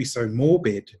 don't be so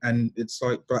morbid. And it's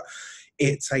like, but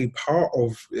it's a part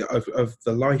of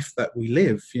the life that we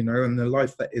live, and the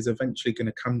life that is eventually going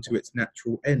to come to its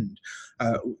natural end.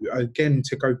 Again,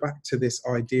 to go back to this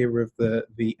idea of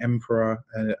the Emperor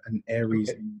and Aries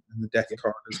and the death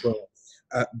card as well,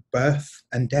 birth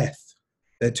and death.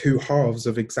 They're two halves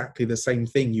of exactly the same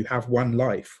thing. You have one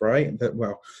life, right?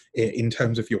 In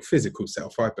terms of your physical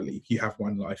self, I believe you have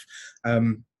one life.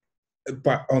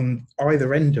 But on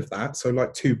either end of that, so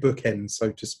like two bookends,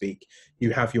 so to speak,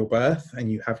 you have your birth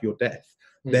and you have your death.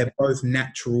 They're both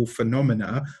natural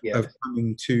phenomena of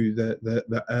coming to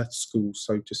the earth school,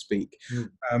 so to speak.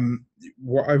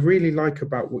 What I really like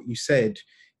about what you said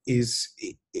is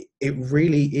it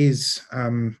really is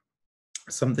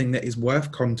something that is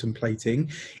worth contemplating.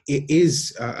 It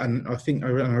is, and I think I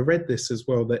read this as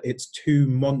well, that it's too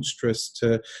monstrous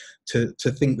to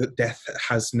think that death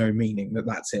has no meaning,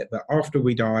 that's it, that after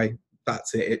we die,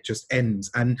 that's it, it just ends.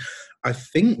 And I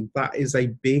think that is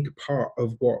a big part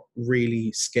of what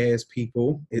really scares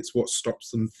people. It's what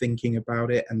stops them thinking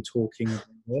about it and talking about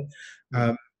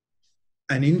it.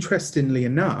 And interestingly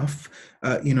enough,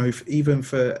 even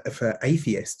for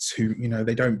atheists who,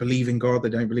 they don't believe in God, they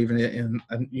don't believe in it, and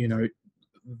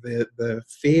the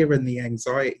fear and the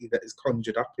anxiety that is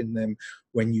conjured up in them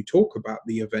when you talk about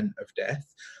the event of death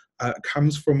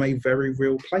comes from a very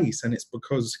real place. And it's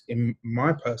because, in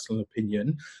my personal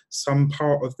opinion, some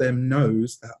part of them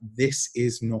knows that this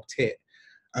is not it.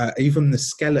 Even the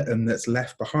skeleton that's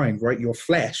left behind, right? Your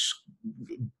flesh,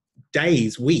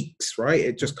 days, weeks, right?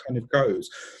 It just kind of goes.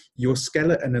 Your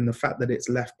skeleton and the fact that it's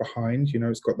left behind,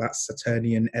 it's got that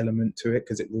Saturnian element to it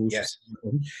because it rules your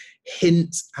skeleton,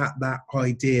 hints at that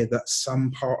idea that some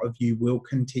part of you will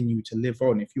continue to live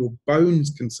on. If your bones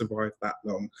can survive that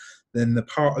long, then the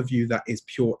part of you that is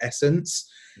pure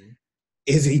essence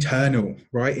is eternal,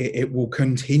 right? It will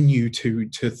continue to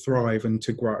thrive and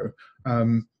to grow.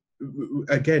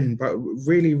 Again, but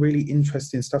really, really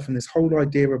interesting stuff. And this whole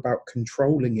idea about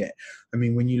controlling it. I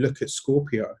mean, when you look at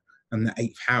Scorpio and the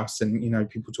 8th house, and,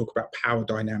 people talk about power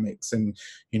dynamics and,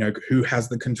 who has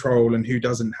the control and who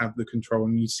doesn't have the control.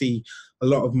 And you see a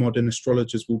lot of modern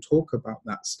astrologers will talk about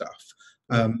that stuff.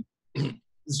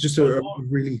 It's just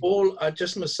really... I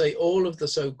just must say, all of the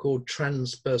so-called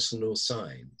transpersonal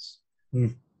signs,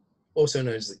 also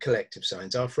known as the collective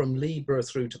signs, are from Libra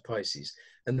through to Pisces.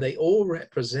 And they all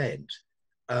represent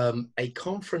a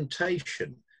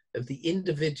confrontation of the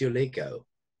individual ego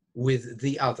with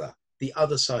the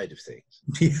other side of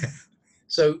things.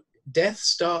 So death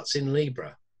starts in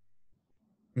Libra.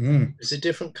 It's a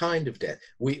different kind of death.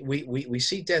 We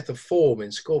see death of form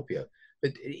in Scorpio,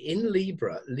 but in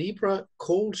Libra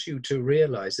calls you to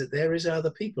realize that there are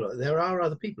other people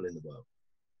in the world.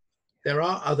 There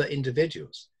are other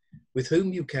individuals with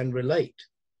whom you can relate.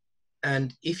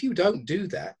 And if you don't do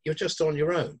that, you're just on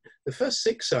your own. The first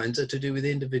 6 signs are to do with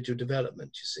individual development,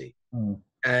 you see.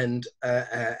 And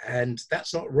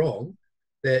that's not wrong.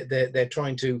 They're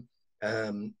trying to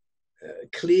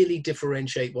clearly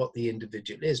differentiate what the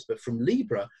individual is. But from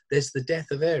Libra, there's the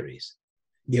death of Aries.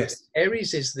 Yes.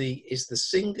 Aries is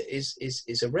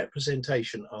a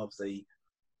representation of the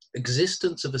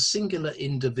existence of a singular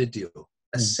individual,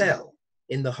 a cell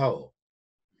in the whole,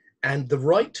 and the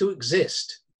right to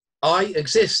exist. I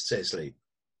exist, says Lee.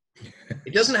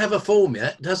 It doesn't have a form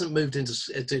yet. It hasn't moved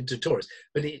into Taurus,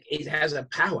 but it has a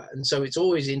power, and so it's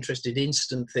always interested in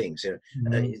instant things.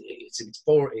 It's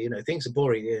boring. Things are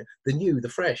boring. The new, the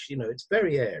fresh. It's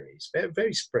very Aries, very,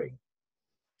 very spring.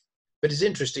 But it's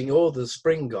interesting. All the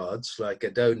spring gods like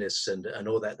Adonis and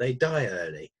all that, they die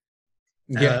early.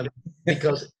 Yeah.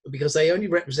 Because they only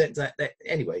represent that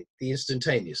anyway, the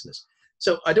instantaneousness.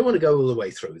 So I don't want to go all the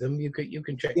way through them. You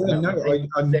can check them out.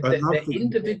 They're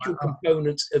individual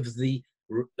components of the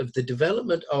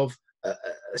development of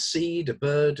a seed, a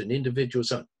bird, an individual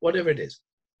sun, whatever it is.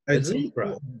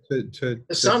 Libra, the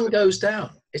sun goes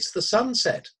down. It's the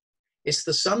sunset. It's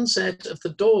the sunset of the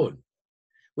dawn,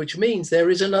 which means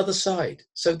there is another side.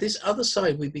 So this other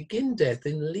side, we begin death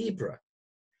in Libra.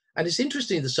 And it's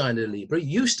interesting, the sign of Libra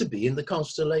used to be in the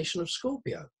constellation of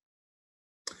Scorpio.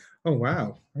 Oh,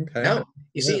 wow. Okay. Now,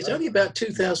 you see, it's only about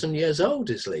 2,000 years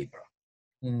old, is Libra.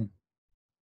 Mm.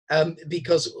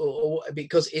 Because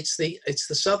it's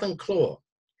the southern claw.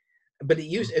 But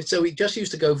it just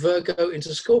used to go Virgo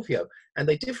into Scorpio. And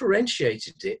they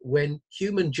differentiated it when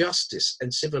human justice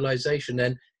and civilization,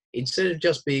 and instead of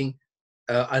just being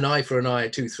an eye for an eye, a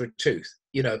tooth for a tooth,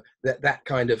 that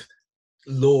kind of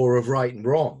law of right and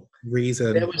wrong,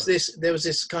 reason, there was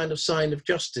this kind of sign of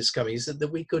justice coming, is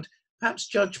that we could perhaps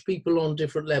judge people on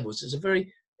different levels. It's a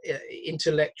very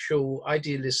intellectual,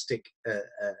 idealistic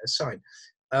sign,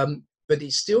 but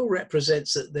it still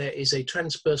represents that there is a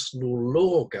transpersonal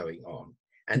law going on,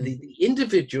 and the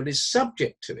individual is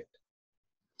subject to it.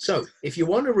 So if you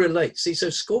want to relate, so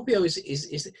Scorpio is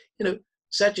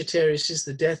Sagittarius is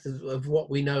the death of what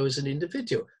we know as an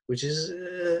individual, which is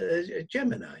a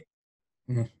Gemini.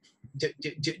 Mm. Do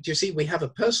you see? We have a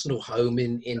personal home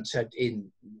in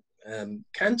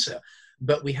Cancer,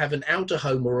 but we have an outer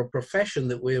home or a profession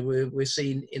that we're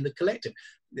seeing in the collective.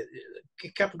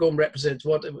 Capricorn represents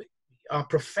what our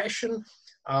profession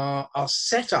are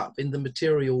set up in the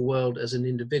material world as an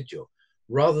individual,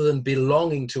 rather than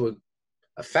belonging to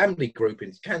a family group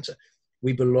in Cancer.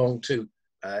 We belong to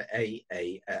a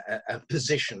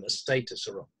position, a status,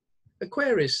 or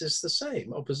Aquarius is the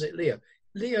same, opposite Leo.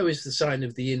 Leo is the sign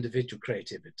of the individual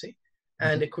creativity,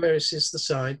 and Aquarius is the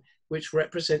sign which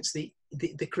represents the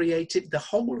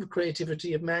whole of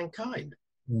creativity of mankind.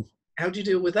 How do you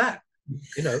deal with that?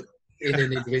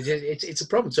 It's a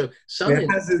problem. So sun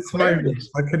it has its moments,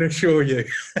 I can assure you.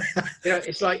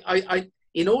 It's like I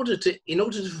in order to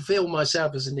fulfill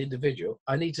myself as an individual,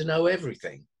 I need to know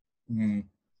everything.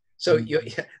 So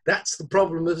that's the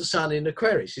problem with the sun in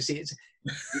Aquarius. You see,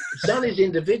 sun is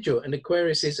individual, and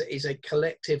Aquarius is a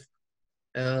collective.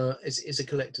 Is a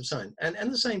collective sign,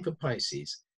 and the same for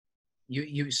Pisces.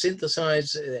 You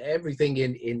synthesize everything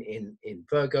in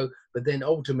Virgo, but then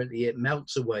ultimately it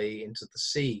melts away into the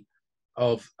sea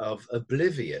of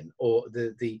oblivion, or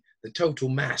the total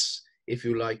mass, if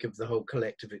you like, of the whole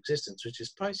collective existence, which is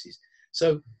Pisces.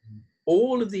 So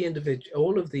all of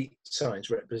the signs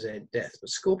represent death, but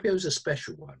Scorpio is a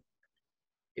special one.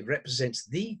 It represents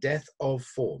the death of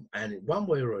form, and in one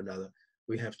way or another,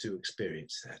 we have to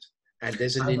experience that. And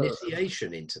there's an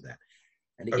initiation into that.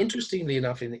 And interestingly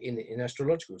enough, in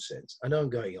astrological sense, I know I'm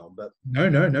going on, but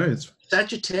no,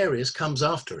 Sagittarius comes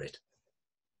after it.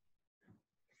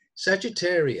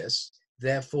 Sagittarius,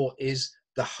 therefore, is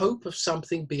the hope of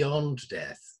something beyond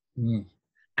death,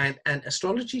 and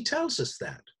astrology tells us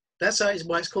that. That's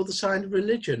why it's called the sign of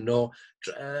religion, or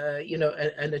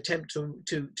an attempt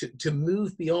to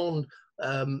move beyond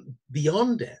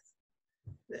death.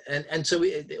 And so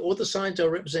all the signs are a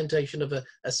representation of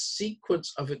a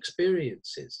sequence of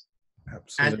experiences.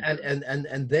 Absolutely.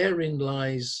 And therein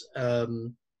lies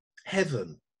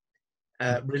heaven,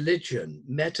 religion,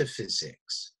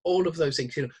 metaphysics, all of those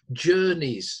things,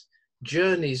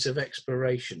 journeys of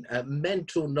exploration,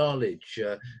 mental knowledge,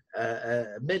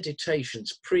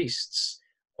 meditations, priests,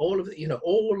 all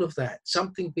of that,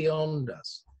 something beyond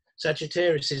us.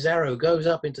 Sagittarius's arrow goes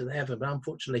up into the heaven, but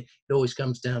unfortunately, it always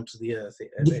comes down to the earth.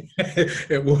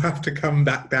 It will have to come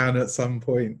back down at some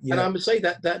point. Yeah. And I would say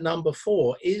that number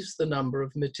 4 is the number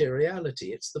of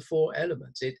materiality. It's the 4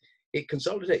 elements. It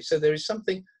consolidates. So there is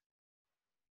something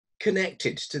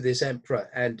connected to this emperor,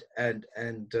 and I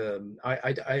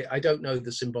don't know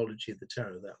the symbology of the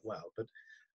tarot that well, but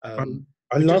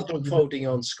I love just unfolding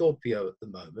on Scorpio at the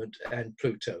moment, and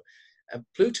Pluto. And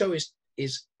Pluto is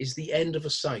the end of a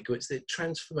cycle. It's the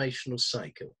transformational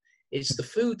cycle. It's the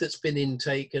food that's been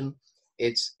intaken.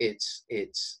 It's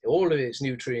all of its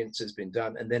nutrients has been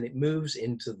done, and then it moves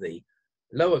into the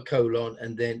lower colon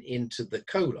and then into the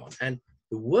colon. And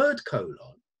the word colon,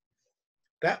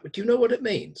 do you know what it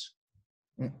means?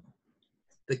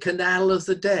 The canal of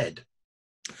the dead.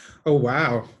 Oh,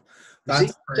 wow. You see,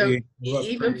 That's so pretty. That's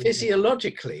even pretty.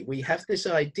 physiologically, we have this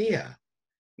idea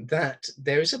that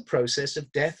there is a process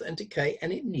of death and decay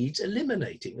and it needs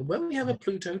eliminating. And when we have a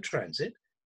Pluto transit,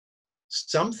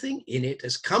 something in it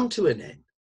has come to an end.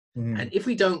 And if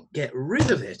we don't get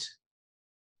rid of it,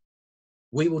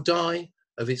 we will die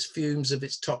of its fumes, of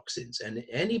its toxins. And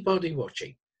anybody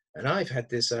watching, and I've had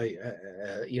this,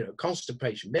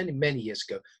 constipation many, many years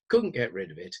ago, couldn't get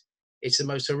rid of it. It's the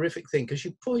most horrific thing because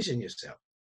you poison yourself.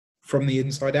 From the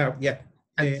inside out, yeah.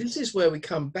 And this is where we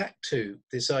come back to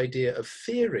this idea of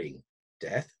fearing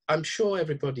death. I'm sure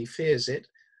everybody fears it.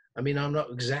 I mean, I'm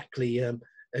not exactly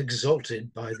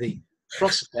exalted by the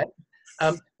prospect,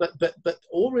 but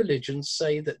all religions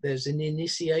say that there's an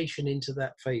initiation into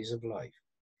that phase of life.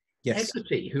 Yes.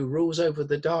 Hecate, who rules over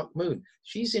the dark moon,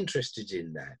 she's interested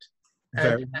in that.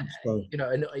 Very And much so.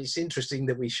 and it's interesting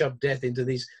that we shove death into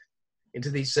these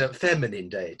feminine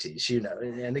deities,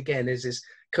 and again, there's this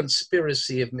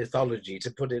conspiracy of mythology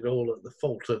to put it all at the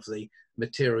fault of the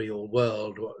material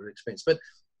world, what it expense. But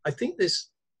I think this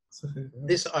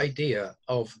idea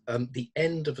of the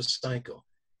end of a cycle,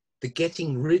 the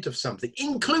getting rid of something,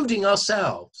 including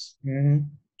ourselves,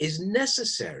 is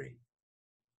necessary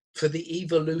for the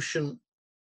evolution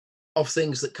of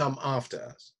things that come after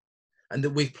us, and that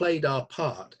we've played our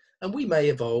part, and we may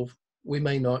evolve. We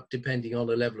may not, depending on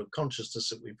the level of consciousness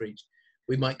that we've reached.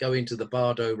 We might go into the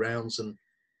Bardo rounds, and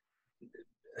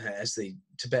as the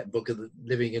Tibetan Book of the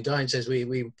Living and Dying says,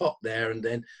 we pop there, and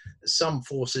then some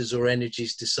forces or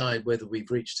energies decide whether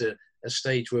we've reached a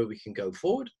stage where we can go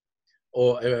forward,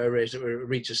 or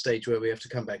reach a stage where we have to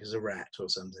come back as a rat or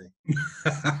something.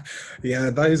 Yeah,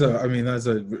 those are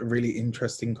really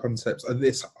interesting concepts.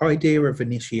 This idea of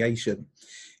initiation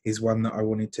is one that I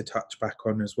wanted to touch back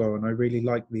on as well, and I really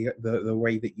like the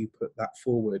way that you put that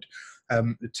forward.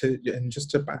 And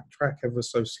just to backtrack ever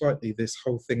so slightly, this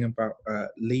whole thing about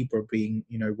Libra being,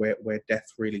 where death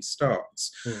really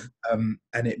starts, and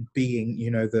it being,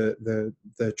 the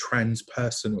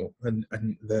transpersonal and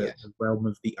the realm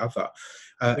of the other.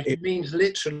 It means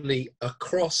literally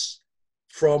across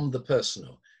from the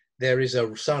personal. There is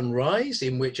a sunrise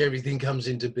in which everything comes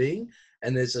into being,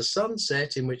 and there's a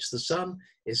sunset in which the sun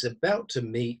is about to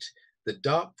meet the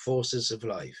dark forces of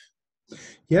life.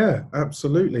 Yeah,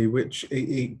 absolutely. Which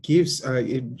it gives.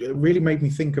 It really made me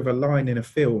think of a line in a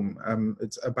film.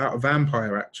 It's about a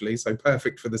vampire, actually, so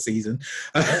perfect for the season.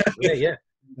 Yeah.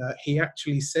 He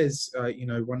actually says,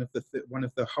 one of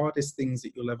the hardest things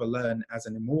that you'll ever learn as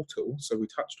an immortal. So we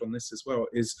touched on this as well.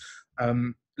 Is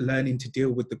learning to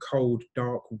deal with the cold,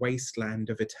 dark wasteland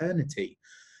of eternity.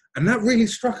 And that really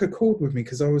struck a chord with me,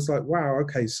 because I was like, wow,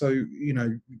 okay, so,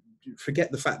 forget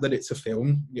the fact that it's a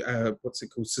film. What's it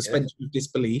called? Suspension of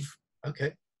disbelief.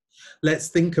 Okay. Let's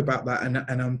think about that and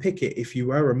unpick it. If you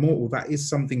were immortal, that is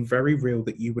something very real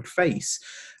that you would face.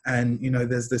 And,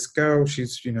 there's this girl,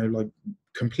 she's, like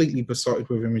completely besotted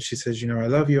with him. And she says, I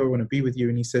love you, I want to be with you.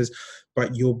 And he says,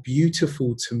 but you're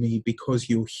beautiful to me because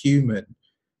you're human.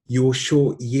 Your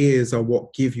short years are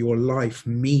what give your life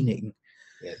meaning.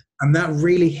 Yeah. And that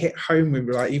really hit home with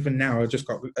me. Like, even now, I just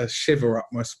got a shiver up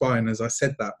my spine as I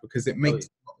said that, because it makes a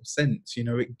lot of sense.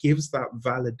 It gives that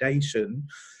validation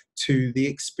to the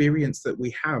experience that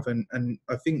we have. And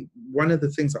I think one of the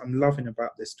things that I'm loving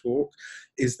about this talk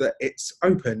is that it's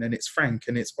open and it's frank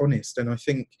and it's honest. And I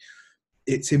think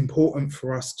it's important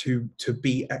for us to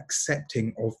be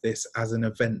accepting of this as an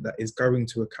event that is going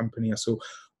to accompany us all.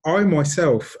 I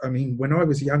myself, when I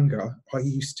was younger,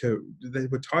 there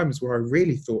were times where I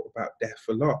really thought about death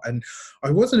a lot. And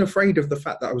I wasn't afraid of the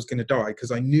fact that I was going to die,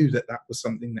 because I knew that was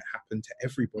something that happened to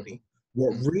everybody.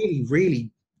 What really,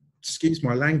 really, excuse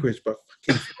my language, but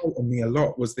fucking frightened me a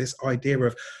lot was this idea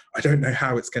of, I don't know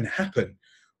how it's going to happen.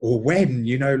 Or when,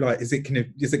 is it going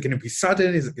to be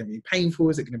sudden? Is it going to be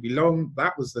painful? Is it going to be long?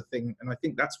 That was the thing. And I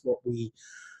think that's what we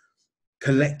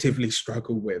collectively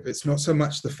struggle with. It's not so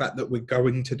much the fact that we're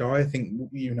going to die. I think,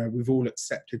 we've all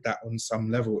accepted that on some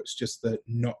level. It's just the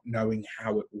not knowing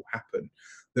how it will happen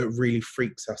that really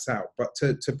freaks us out. But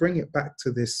to bring it back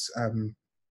to this...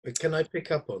 Can I pick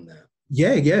up on that?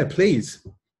 Yeah, please.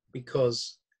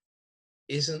 Because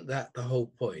isn't that the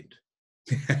whole point?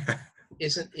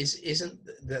 Isn't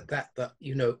that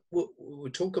we'll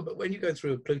talk about when you go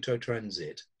through a Pluto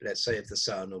transit, let's say of the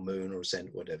sun or moon or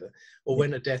ascent, whatever, or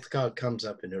when a death card comes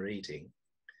up in a reading,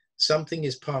 something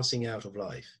is passing out of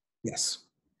life. Yes.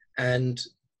 And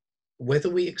whether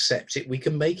we accept it, we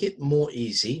can make it more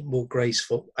easy, more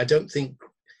graceful. I don't think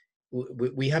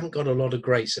we haven't got a lot of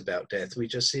grace about death. We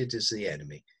just see it as the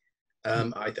enemy.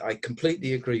 I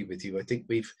completely agree with you. I think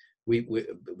we're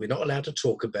not allowed to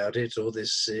talk about it, or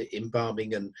this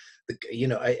embalming. And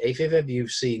if ever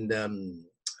you've seen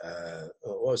what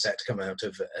was that to come out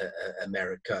of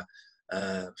America,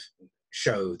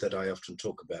 show that I often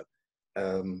talk about,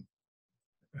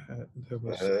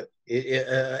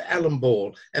 Alan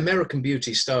Ball, American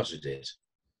Beauty started it.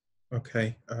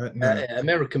 Okay. No.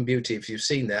 American Beauty, if you've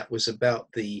seen that, was about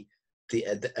a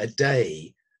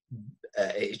day.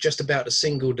 It's just about a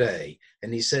single day,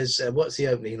 and he says, "What's the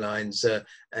opening lines?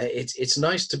 It's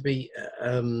nice to be.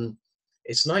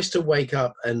 It's nice to wake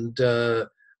up and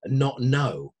not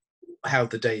know how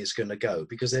the day is going to go,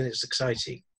 because then it's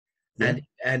exciting." Yeah.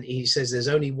 And he says, "There's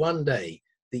only one day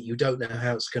that you don't know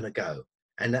how it's going to go,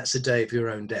 and that's the day of your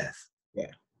own death."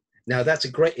 Yeah. Now it's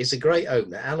a great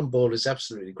opener. Alan Ball is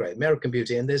absolutely great. American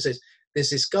Beauty, and there's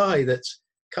this guy that's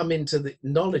come into the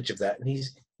knowledge of that, and he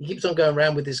keeps on going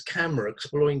around with his camera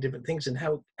exploring different things, and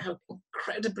how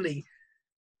incredibly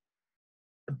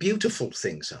beautiful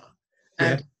things are.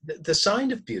 Yeah. And the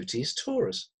sign of beauty is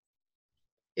Taurus.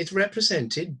 It's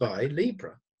represented by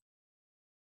Libra.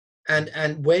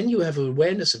 And when you have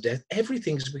awareness of death,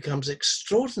 everything becomes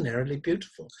extraordinarily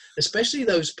beautiful, especially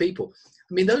those people.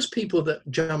 I mean, those people that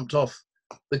jumped off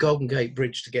the Golden Gate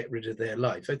Bridge to get rid of their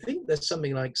life, I think there's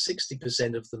something like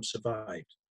 60% of them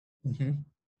survived. Mm-hmm.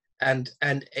 And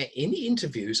in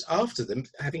interviews after them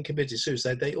having committed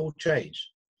suicide, they all changed.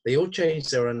 They all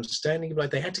changed their understanding of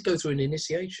life. They had to go through an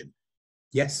initiation.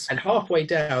 Yes. And halfway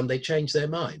down, they changed their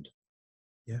mind.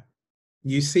 Yeah.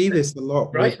 You see this a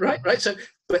lot. Right. So,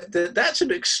 but that's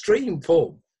an extreme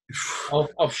form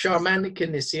of shamanic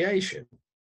initiation,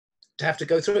 to have to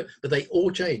go through it. But they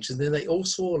all changed, and then they all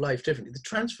saw life differently. The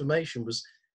transformation was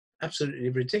absolutely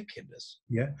ridiculous.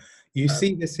 Yeah, you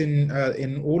see this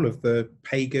in all of the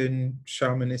pagan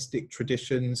shamanistic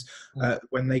traditions.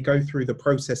 When they go through the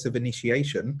process of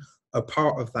initiation, a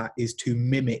part of that is to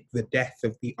mimic the death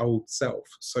of the old self,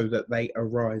 so that they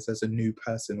arise as a new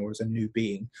person or as a new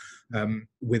being,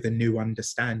 with a new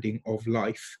understanding of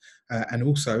life, and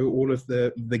also all of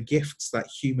the gifts that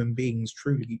human beings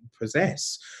truly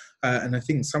possess. And I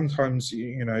think sometimes,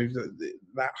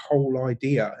 that whole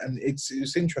idea, and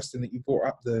it's interesting that you brought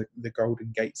up the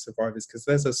Golden Gate survivors, because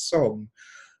there's a song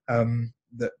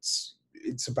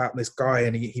it's about this guy,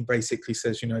 and he basically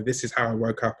says, this is how I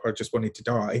woke up, I just wanted to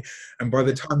die. And by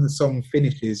the time the song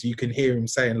finishes, you can hear him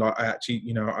saying, like, I actually,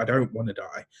 I don't want to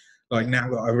die. Like, now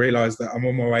that I realise that I'm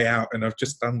on my way out and I've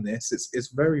just done this,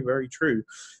 it's very, very true.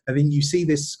 I think you see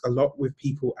this a lot with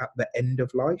people at the end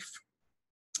of life.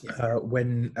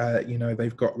 When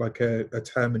they've got like a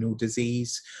terminal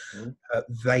disease,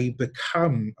 they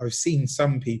become, I've seen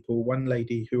some people, one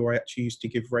lady who I actually used to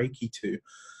give Reiki to,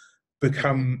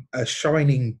 become a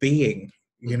shining being.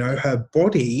 Her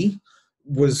body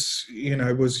was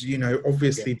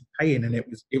obviously decaying, and it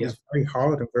was very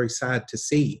hard and very sad to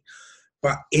see.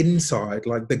 But inside,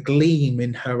 like the gleam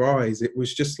in her eyes, it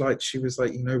was just like, she was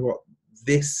like, what,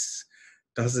 this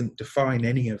doesn't define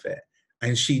any of it.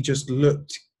 And she just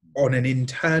looked on an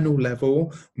internal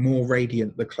level more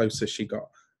radiant the closer she got.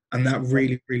 And that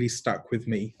really, really stuck with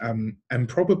me, and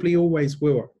probably always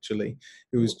will, actually.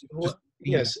 It was just,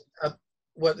 yes.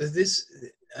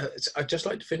 I'd just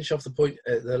like to finish off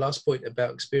the last point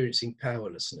about experiencing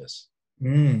powerlessness,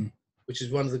 which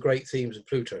is one of the great themes of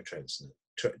Pluto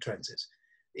transits.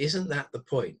 Isn't that the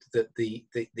point, that the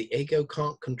ego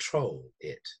can't control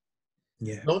it?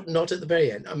 Yeah. Not at the very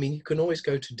end. I mean, you can always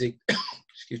go to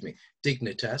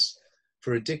dignitas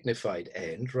for a dignified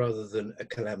end rather than a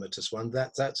calamitous one.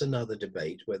 That's another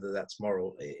debate, whether that's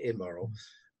moral, immoral.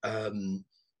 But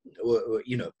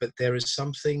there is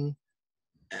something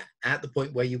at the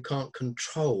point where you can't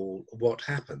control what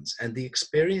happens, and the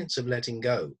experience of letting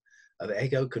go of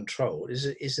ego control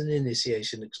is an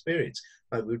initiation experience.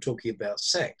 Like we were talking about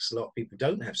sex, a lot of people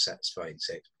don't have satisfying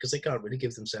sex because they can't really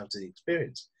give themselves to the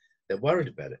experience. They're worried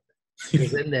about it,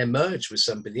 because then they're merged with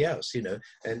somebody else, and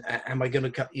am I going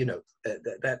to cut, it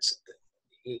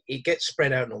gets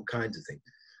spread out in all kinds of things.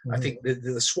 I think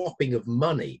the swapping of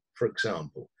money, for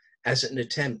example, as an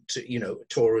attempt to,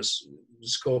 Taurus,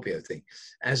 Scorpio thing,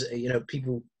 as,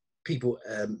 people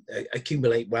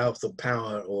accumulate wealth or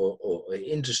power or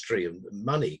industry and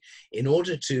money in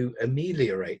order to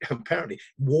ameliorate, apparently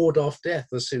ward off death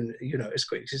as soon, as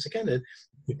quick as they can.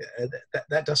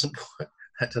 That doesn't work.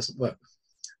 That doesn't work.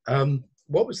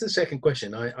 What was the second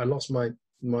question? I lost my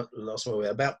way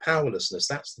about powerlessness.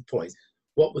 That's the point.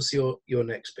 What was your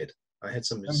next bit? I had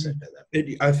something to say about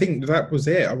that. I think that was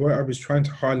it. What I was trying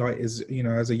to highlight is,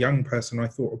 as a young person, I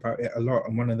thought about it a lot.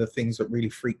 And one of the things that really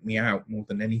freaked me out more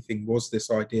than anything was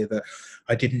this idea that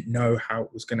I didn't know how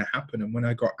it was going to happen. And when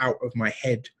I got out of my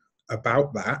head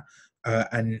about that,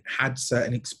 and had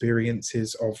certain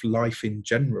experiences of life in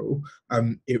general,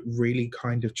 it really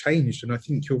kind of changed. And I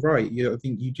think you're right. I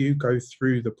think you do go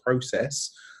through the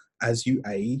process as you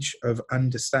age of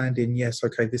understanding, yes,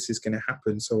 okay, this is going to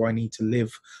happen, so I need to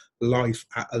live life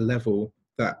at a level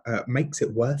that makes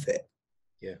it worth it.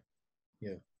 Yeah,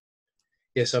 yeah.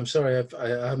 Yes, I'm sorry.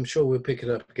 I'm sure we'll pick it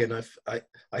up again.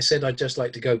 I said I'd just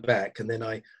like to go back, and then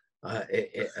But I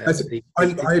the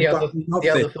love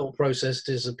other it. thought process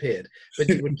disappeared. But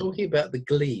you were talking about the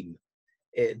gleam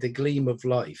of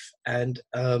life, and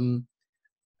that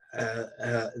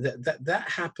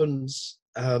happens.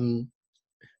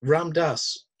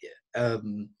 Ramdas,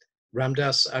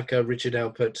 Ramdas Akka Richard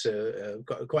Alpert,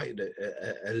 quite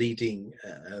a leading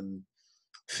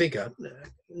figure,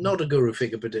 not a guru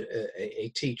figure, but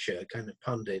a teacher, a kind of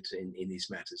pundit in these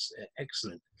matters.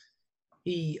 Excellent.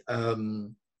 He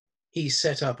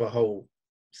set up a whole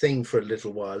thing for a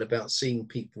little while about seeing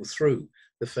people through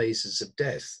the phases of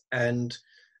death and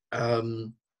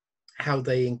how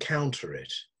they encounter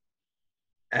it,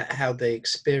 how they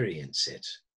experience it.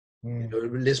 You know,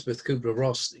 Elizabeth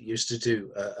Kubler-Ross used to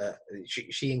do.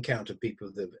 She encountered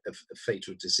people of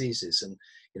fatal diseases, and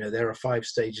you know there are 5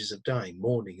 stages of dying: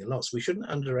 mourning and loss. We shouldn't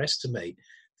underestimate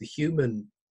the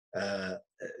human,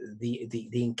 the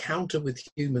encounter with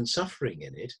human suffering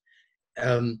in it.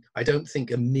 I don't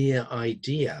think a mere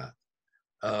idea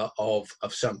of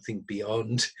something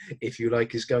beyond, if you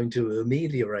like, is going to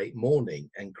ameliorate mourning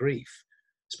and grief,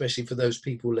 especially for those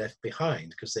people left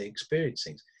behind because they experience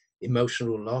things.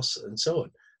 Emotional loss and so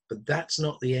on, but that's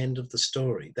not the end of the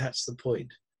story. That's the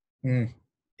point.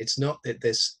 It's not that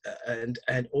there's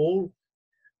and all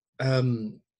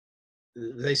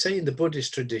they say in the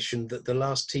Buddhist tradition that the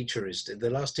last teacher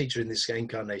in this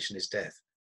incarnation is death.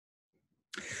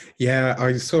 Yeah,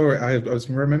 I saw it. I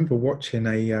remember watching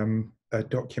a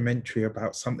documentary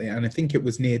about something, and I think it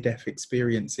was near-death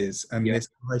experiences. And Yeah. this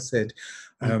guy said,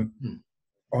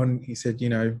 he said, you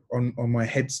know, on my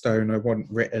headstone, I want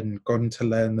written, "Gone to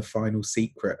learn the final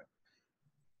secret."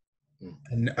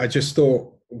 And I just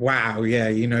thought, wow, yeah,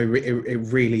 you know, it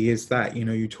really is that. You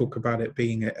know, you talk about it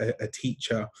being a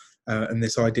teacher, and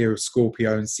this idea of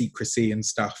Scorpio and secrecy and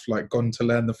stuff, like "gone to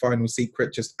learn the final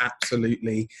secret," just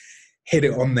absolutely hit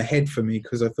it on the head for me,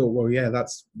 because I thought, well, yeah,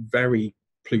 that's very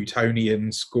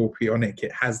Plutonian, Scorpionic.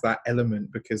 It has that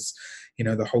element because, you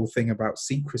know, the whole thing about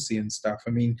secrecy and stuff. I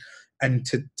mean, and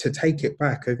to take it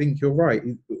back, I think you're right.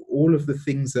 All of the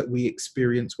things that we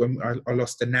experienced when I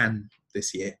lost a nan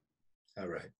this year. All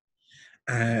right.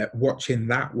 Watching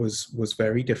that was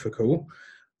very difficult,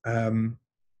 and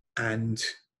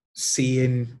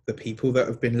seeing the people that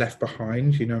have been left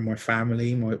behind, you know, my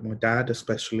family, my dad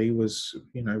especially, was,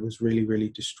 you know, was really, really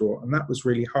distraught, and that was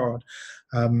really hard.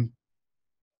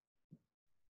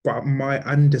 But my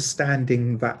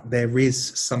understanding that there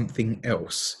is something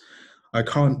else, I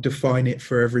can't define it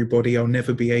for everybody. I'll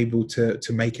never be able to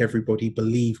make everybody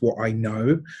believe what I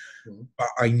know, but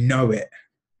I know it.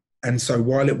 And so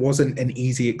while it wasn't an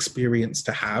easy experience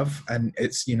to have, and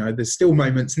it's, you know, there's still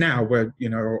moments now where, you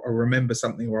know, I'll remember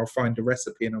something, or I'll find a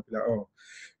recipe and I'll be like, oh,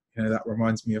 you know, that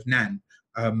reminds me of Nan.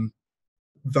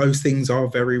 Those things are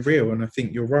very real. And I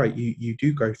think you're right. You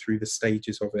do go through the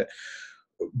stages of it.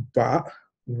 But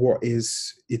what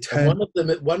is eternal?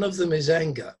 One of them is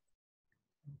anger.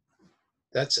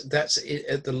 That's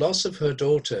it, the loss of her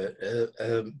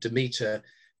daughter, Demeter.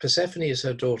 Persephone is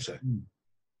her daughter.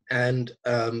 And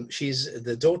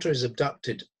the daughter is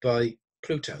abducted by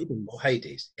Pluto or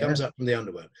Hades, comes up from the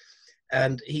underworld,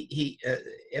 and he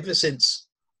ever since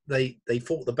they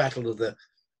fought the battle of the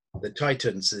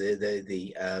Titans,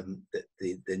 the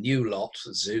new lot,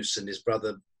 Zeus and his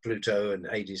brother Pluto and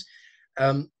Hades,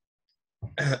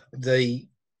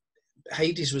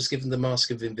 Hades was given the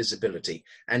mask of invisibility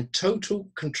and total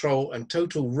control and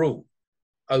total rule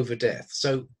over death.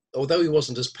 So although he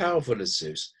wasn't as powerful as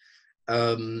Zeus,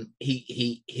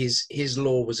 his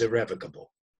law was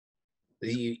irrevocable.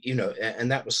 You know,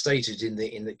 and that was stated in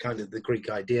the kind of the Greek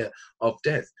idea of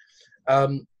death.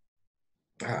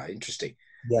 Interesting.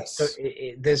 Yes. So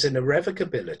there's an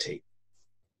irrevocability.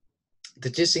 The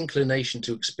disinclination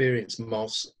to experience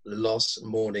loss,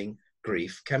 mourning,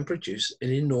 grief can produce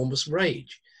an enormous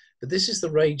rage. But this is the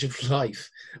rage of life,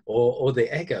 or the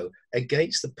ego,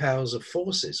 against the powers of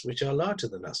forces which are larger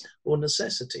than us, or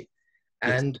necessity.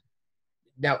 Yes. And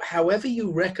now, however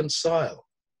you reconcile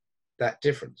that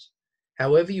difference,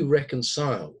 however you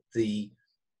reconcile the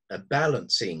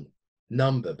balancing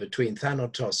number between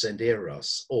Thanatos and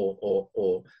Eros,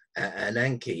 or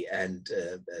Ananke and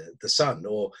the sun,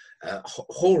 or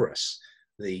Horus,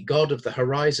 the god of the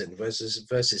horizon,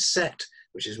 versus Set,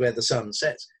 which is where the sun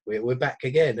sets. We're back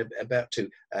again about to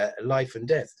life and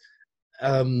death.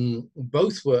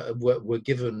 Both were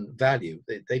given value.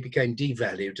 They became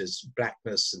devalued as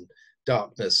blackness and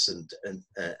darkness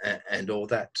and all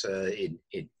that in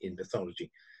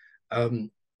mythology.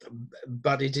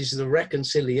 But it is the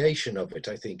reconciliation of it,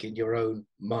 I think, in your own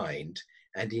mind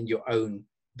and in your own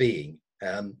being.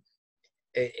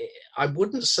 I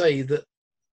wouldn't say that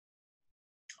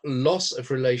loss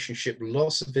of relationship,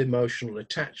 loss of emotional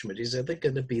attachment is ever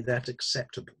going to be that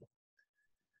acceptable,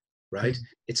 right? Mm-hmm.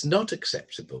 It's not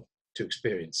acceptable to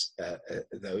experience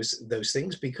those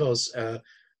things because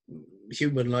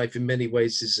human life in many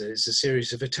ways is a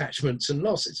series of attachments and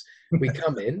losses. We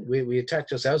come in, we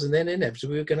attach ourselves, and then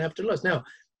inevitably we're going to have to lose. Now,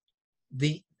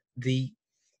 the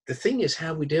thing is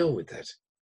how we deal with that.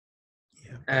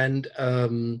 Yeah. And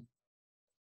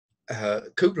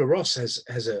Kubler-Ross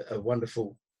has a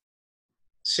wonderful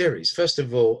series. First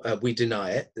of all, we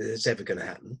deny it, that it's ever going to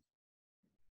happen.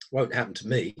 Won't happen to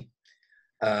me.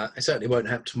 It certainly won't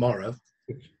happen tomorrow.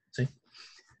 See?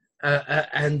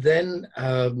 And then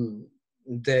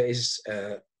there is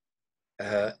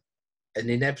an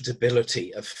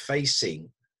inevitability of facing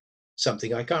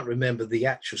something. I can't remember the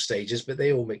actual stages, but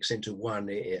they all mix into one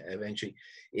eventually,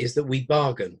 is that we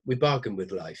bargain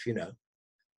with life, you know.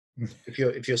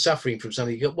 If you're suffering from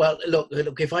something, you go, well, look,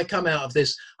 if I come out of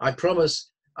this, I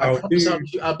promise I'll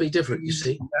be different, you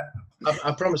see.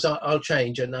 I promise I'll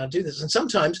change and I'll do this. And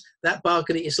sometimes that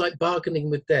bargaining is like bargaining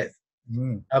with death.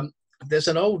 Mm. There's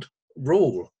an old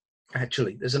rule,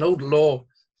 actually. There's an old law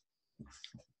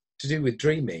to do with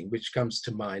dreaming, which comes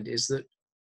to mind, is that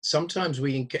sometimes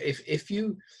if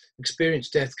you experience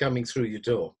death coming through your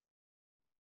door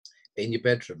in your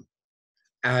bedroom,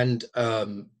 and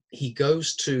he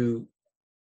goes to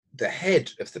the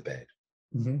head of the bed,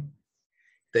 mm-hmm.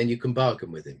 then you can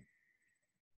bargain with him.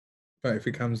 But if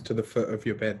he comes to the foot of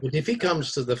your bed? But if he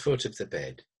comes to the foot of the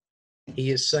bed,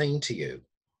 he is saying to you,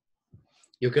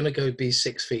 you're going to go be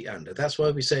 6 feet under. That's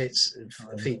why we say it's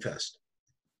feet first.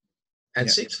 And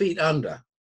yeah. 6 feet under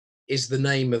is the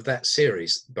name of that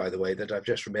series, by the way, that I've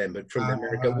just remembered from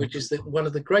America, which is one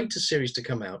of the greatest series to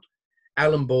come out.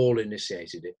 Alan Ball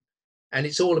initiated it. And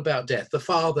it's all about death. The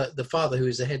father who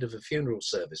is the head of a funeral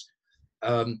service,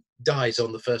 dies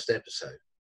on the first episode.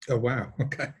 Oh, wow.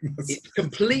 Okay. It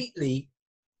completely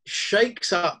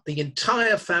shakes up the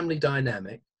entire family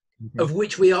dynamic, mm-hmm. of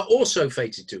which we are also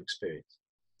fated to experience.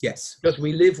 Yes. Because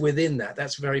we live within that.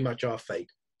 That's very much our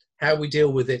fate. How we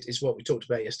deal with it is what we talked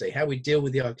about yesterday. How we deal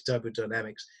with the archetypal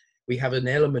dynamics. We have an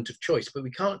element of choice, but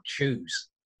we can't choose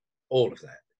all of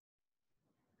that.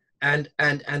 And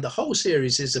the whole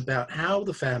series is about how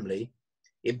the family,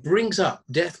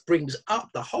 death brings up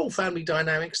the whole family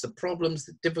dynamics, the problems,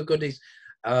 the difficulties,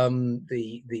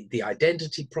 the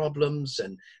identity problems.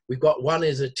 And we've got one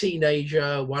as a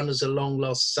teenager, one as a long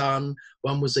lost son,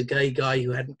 one was a gay guy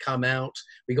who hadn't come out.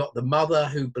 We got the mother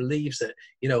who believes that,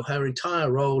 you know, her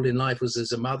entire role in life was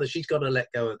as a mother. She's got to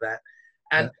let go of that.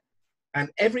 And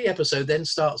every episode then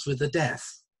starts with a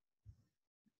death.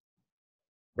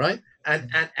 Right? And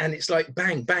it's like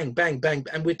bang, bang, bang, bang.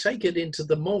 And we're taken into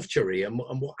the mortuary and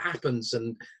what happens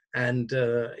and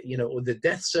you know, the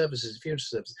death services, funeral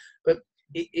services. But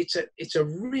it's a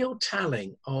real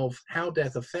telling of how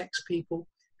death affects people,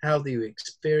 how they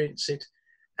experience it,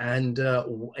 and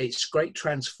its great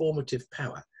transformative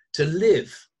power to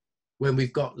live when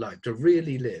we've got life, to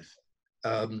really live,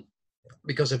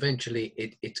 because eventually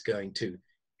it's going to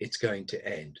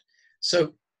end.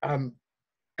 So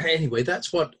anyway,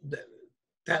 that's what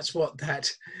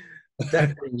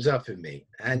that brings up in me,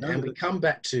 and we come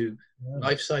back to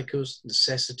life cycles,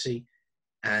 necessity,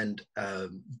 and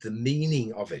the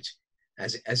meaning of it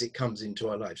as it comes into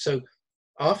our life. So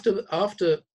after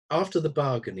the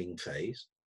bargaining phase,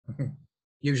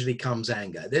 usually comes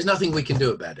anger. There's nothing we can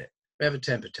do about it. We have a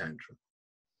temper tantrum.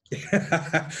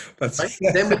 Right?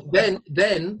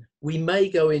 Then we may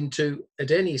go into,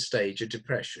 at any stage, a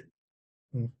depression.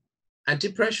 And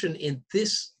depression in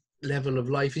this level of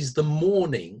life is the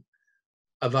mourning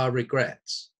of our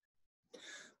regrets.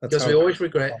 Because we always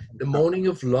regret the mourning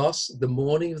of loss, the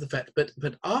mourning of the fact. But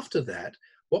after that,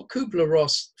 what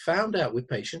Kubler-Ross found out with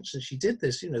patients, and she did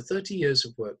this, 30 years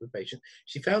of work with patients,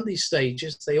 she found these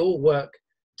stages, they all work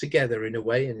together in a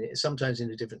way, and sometimes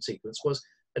in a different sequence, was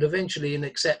that eventually an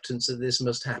acceptance that this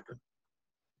must happen.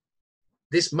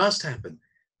 This must happen.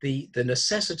 The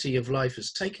necessity of life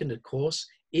has taken a course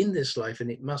in this life, and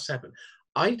it must happen.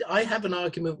 I have an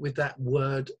argument with that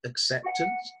word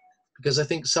acceptance, because I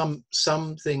think some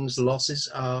things, losses,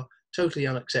 are totally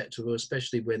unacceptable,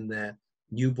 especially when they're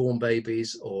newborn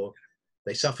babies or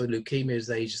They suffer leukemia at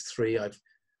the age of 3.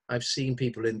 I've seen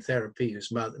people in therapy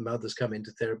whose mothers come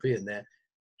into therapy and their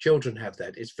children have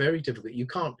that. It's very difficult. You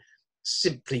can't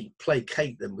simply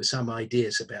placate them with some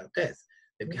ideas about death.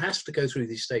 It has to go through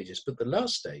these stages. But the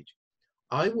last stage,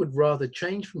 I would rather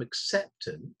change from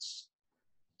acceptance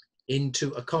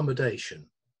into accommodation.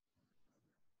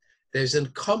 There's an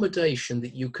accommodation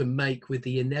that you can make with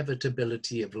the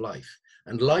inevitability of life.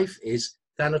 And life is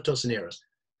Thanatos and Eros,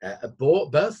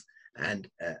 birth and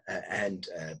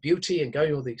beauty and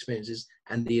going all the experiences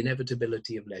and the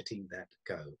inevitability of letting that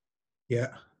go. Yeah,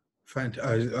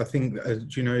 I think,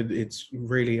 you know, it's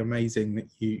really amazing that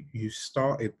you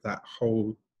started that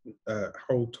whole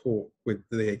talk with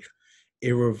the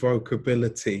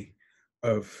irrevocability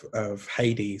of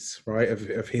Hades, right?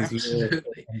 Of his Absolutely,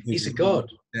 Lord, he's a god.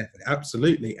 death.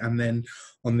 Absolutely, and then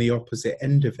on the opposite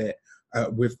end of it,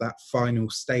 with that final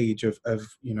stage of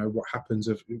you know what happens,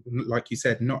 of, like you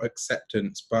said, not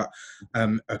acceptance but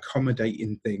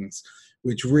accommodating things,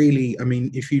 which really, I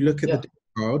mean, if you look at the death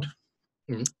card,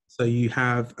 so you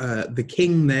have the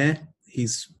king there.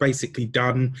 He's basically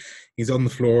done. He's on the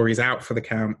floor. He's out for the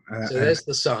count. So there's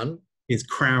the sun. His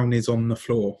crown is on the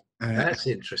floor. That's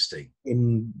interesting.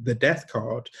 In the death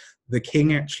card, the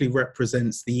king actually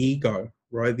represents the ego,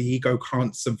 right? The ego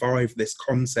can't survive this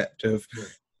concept of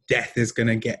death is going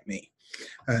to get me.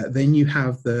 Then you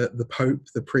have the Pope,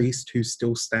 the priest, who's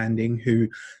still standing, who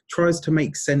tries to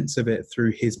make sense of it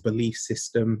through his belief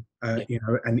system, you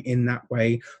know, and in that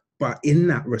way, but in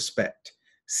that respect,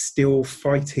 still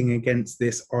fighting against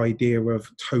this idea of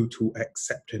total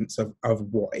acceptance of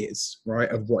what is, right?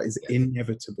 Of what is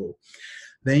inevitable.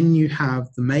 Then you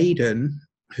have the maiden,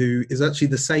 who is actually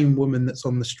the same woman that's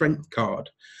on the strength card.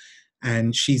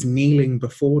 And she's kneeling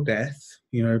before death,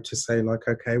 you know, to say like,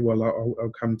 okay, well,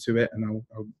 I'll come to it and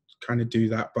I'll kind of do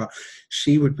that. But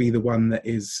she would be the one that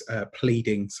is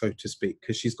pleading, so to speak,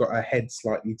 because she's got her head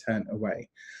slightly turned away.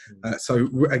 So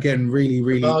again, really,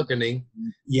 really bargaining.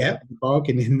 Yeah, the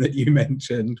bargaining that you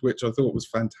mentioned, which I thought was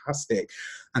fantastic.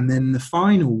 And then the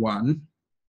final one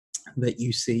that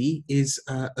you see is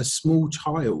a small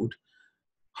child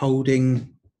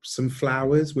holding some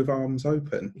flowers with arms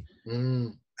open.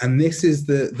 And this is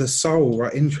the soul,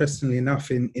 right? Interestingly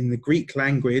enough, in the Greek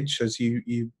language, as you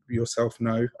yourself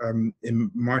know,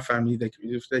 in my family,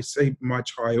 if they say my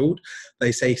child,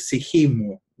 they say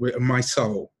psychimo, my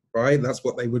soul, right? That's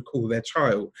what they would call their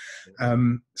child.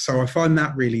 So I find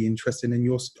that really interesting.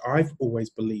 And I've always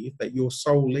believed that your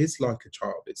soul is like a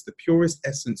child. It's the purest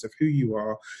essence of who you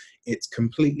are. It's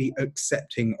completely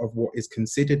accepting of what is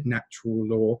considered natural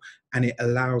law, and it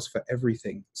allows for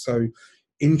everything. So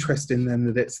interesting then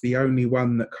that it's the only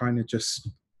one that kind of just,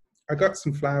 I got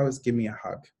some flowers, give me a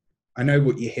hug. I know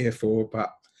what you're here for, but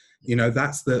you know,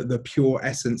 that's the pure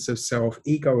essence of self,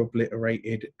 ego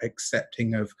obliterated,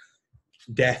 accepting of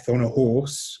death on a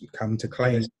horse, come to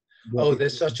claim.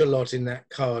 There's such a lot in that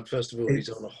card. First of all, he's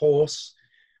on a horse,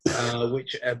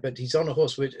 but he's on a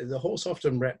horse, which the horse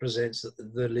often represents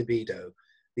the libido,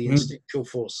 the instinctual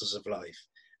forces of life,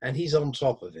 and he's on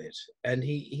top of it, and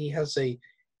he has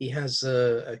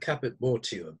a caput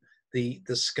mortuum, the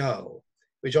skull,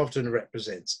 which often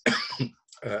represents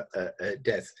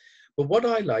death. But what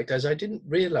I liked is I didn't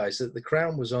realize that the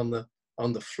crown was on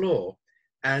the floor,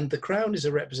 and the crown is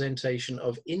a representation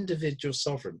of individual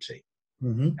sovereignty.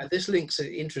 And this links,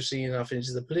 interestingly enough,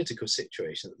 into the political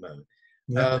situation at the moment.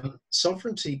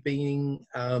 Sovereignty being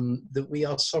that we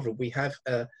are sovereign. We have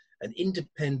an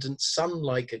independent,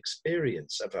 sun-like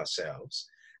experience of ourselves,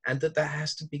 and that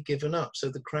has to be given up. So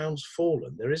the crown's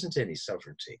fallen. There isn't any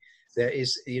sovereignty. There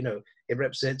is, you know, it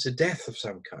represents a death of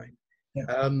some kind.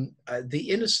 The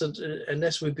innocent,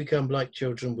 unless we become like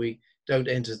children, we don't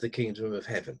enter the kingdom of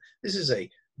heaven. This is a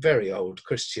very old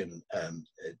Christian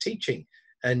teaching,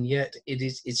 and yet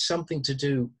it's something to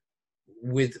do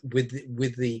with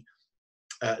the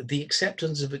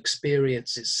acceptance of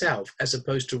experience itself, as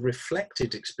opposed to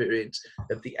reflected experience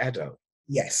of the adult.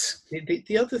 Yes.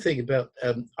 The other thing about,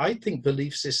 I think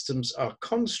belief systems are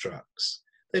constructs.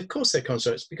 Of course they're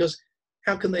constructs, because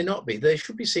how can they not be? They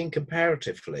should be seen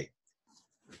comparatively.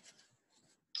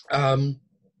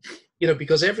 You know,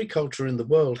 because every culture in the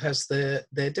world has their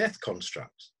death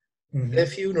constructs, their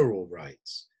funeral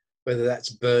rites, whether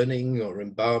that's burning or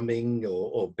embalming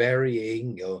or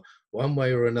burying or one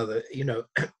way or another, you know,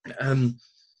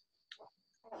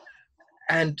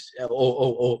 and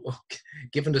or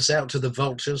giving us out to the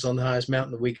vultures on the highest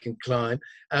mountain that we can climb.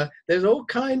 There's all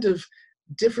kind of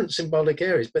different symbolic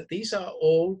areas, but these are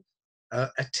all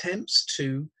attempts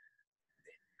to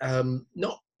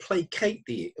not placate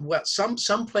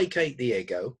some placate the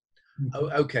ego,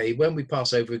 okay, when we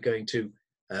pass over, we're going to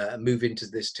move into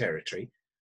this territory.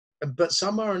 But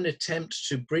some are an attempt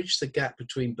to bridge the gap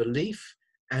between belief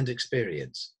and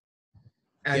experience.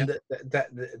 Yeah. And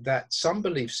that some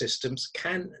belief systems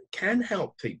can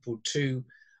help people to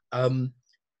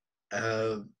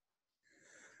uh,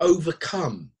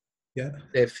 overcome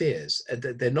their fears.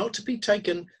 They're not to be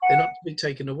taken. They're not to be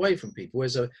taken away from people.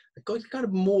 Whereas a kind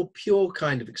of more pure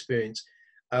kind of experience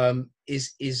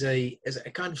is a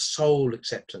kind of soul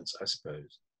acceptance, I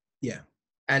suppose. Yeah.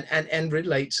 And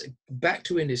relates back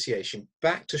to initiation,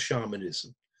 back to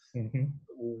shamanism,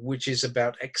 which is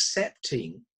about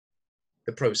accepting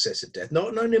the process of death, not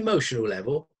on an emotional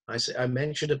level. I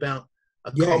mentioned about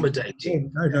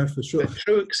accommodating. No, for sure. But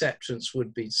true acceptance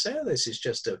would be to say, oh, this is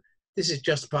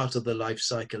just part of the life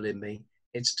cycle in me.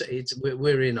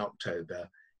 We're in October,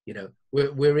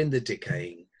 we're in the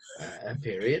decaying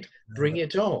period. Bring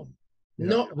it on,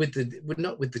 not with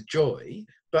the joy,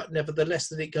 but nevertheless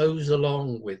that it goes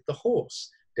along with the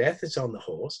horse. Death is on the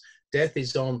horse. Death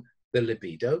is on the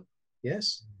libido.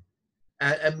 Yes,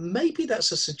 and maybe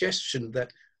that's a suggestion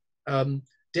that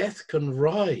death can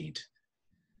ride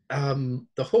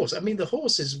the horse. I mean, the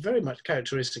horse is very much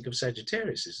characteristic of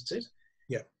Sagittarius, isn't it?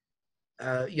 Yeah.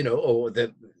 Or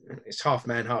it's half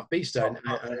man, half beast.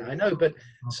 I know, but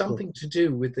something to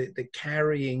do with the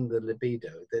carrying the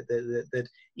libido. That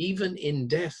even in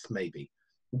death, maybe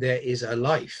there is a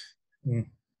life.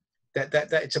 That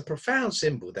it's a profound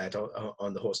symbol that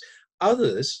on the horse.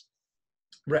 Others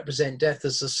represent death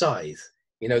as a scythe.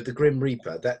 The Grim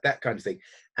Reaper, that kind of thing.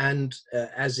 And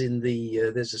as in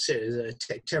there's a series,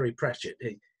 Terry Pratchett.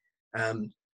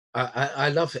 I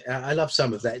love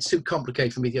some of that. It's too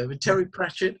complicated for me to go. But Terry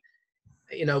Pratchett,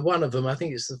 one of them, I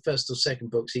think it's the first or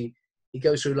second books. He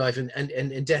goes through life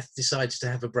and death decides to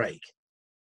have a break.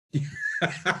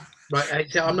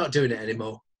 Right, I'm not doing it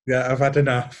anymore. Yeah, I've had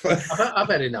enough. I've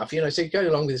had enough. So you go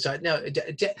along with this. Now,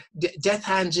 death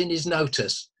hands in his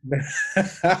notice.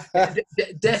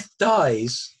 Death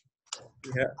dies.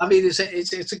 Yeah. I mean,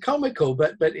 it's a comical,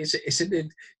 but it's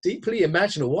deeply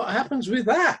imaginable. What happens with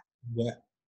that? Yeah.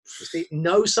 You see,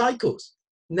 no cycles.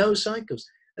 And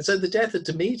so the death of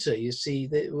Demeter, you see,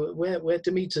 where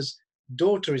Demeter's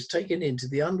daughter is taken into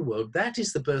the underworld, that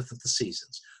is the birth of the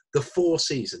seasons, the 4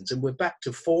 seasons, and we're back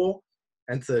to 4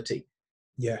 and 13.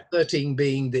 Yeah. 13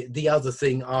 being the other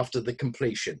thing after the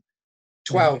completion.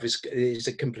 12 is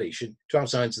a completion. 12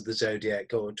 signs of the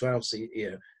zodiac, or 12,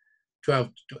 12,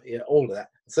 all of that.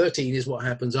 13 is what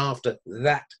happens after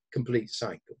that complete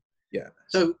cycle. Yeah.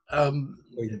 So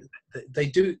they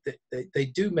do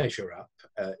measure up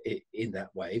in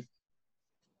that way,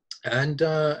 and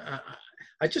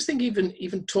I just think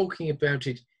even talking about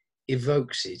it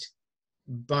evokes it,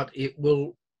 but it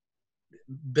will.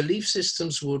 Belief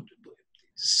systems would.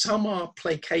 Some are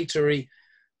placatory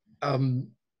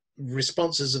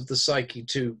responses of the psyche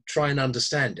to try and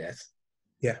understand death.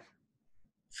 Yeah.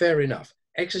 Fair enough.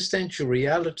 Existential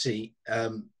reality,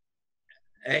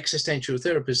 existential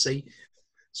therapists say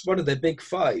it's one of their big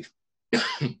 5.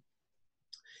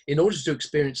 In order to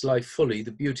experience life fully,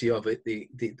 the beauty of it,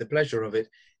 the pleasure of it,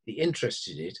 the interest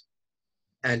in it,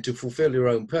 and to fulfill your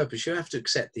own purpose, you have to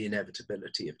accept the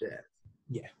inevitability of death.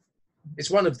 Yeah.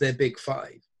 It's one of their big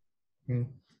 5.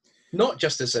 Not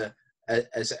just as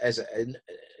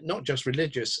not just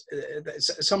religious.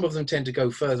 Some of them tend to go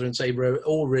further and say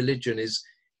all religion is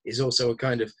also a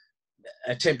kind of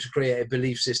attempt to create a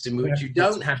belief system which you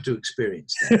don't have to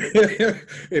experience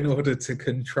in order to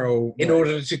control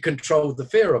the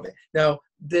fear of it. Now,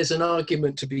 there's an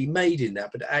argument to be made in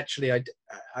that, but actually I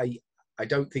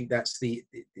don't think that's the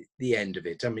end of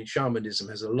it. I mean, shamanism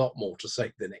has a lot more to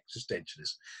say than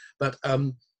existentialism, but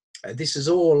this is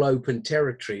all open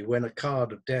territory when a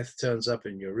card of death turns up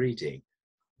in your reading.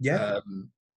 Yeah.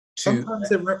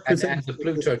 Sometimes it represents the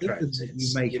Pluto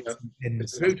transits.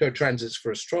 The Pluto transits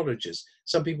for astrologers.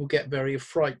 Some people get very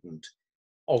frightened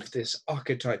of this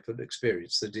archetypal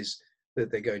experience that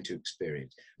they're going to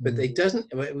experience. But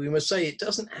we must say it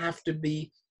doesn't have to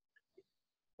be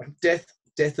death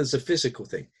as a physical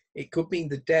thing. It could mean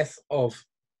the death of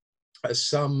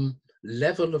some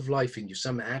level of life in you,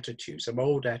 some attitude, some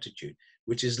old attitude,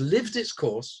 which has lived its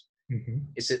course.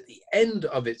 It's at the end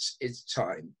of its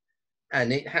time,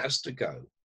 and it has to go.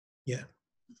 Yeah.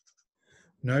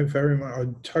 No, very much. I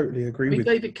totally agree with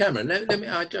David Cameron.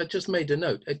 I just made a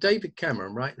note. David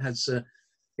Cameron, right, has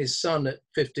his son at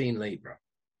 15 Libra.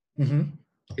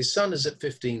 His son is at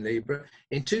 15 Libra.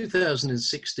 In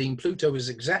 2016, Pluto is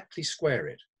exactly square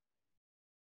it.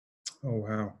 Oh,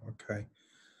 wow. Okay.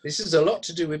 This is a lot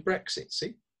to do with Brexit,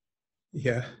 see?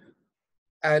 Yeah.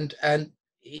 And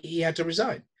he had to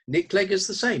resign. Nick Clegg's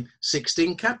the same.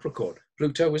 16 Capricorn.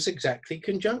 Pluto was exactly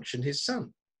conjunction his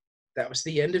sun. That was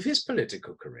the end of his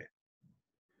political career.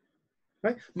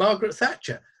 Right? Margaret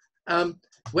Thatcher.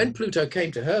 When Pluto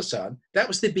came to her sun, that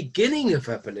was the beginning of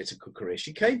her political career.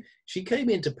 She came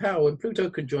into power when Pluto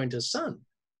conjoined her sun.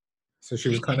 So she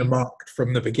was kind of marked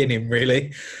from the beginning,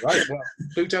 really. Right. Well,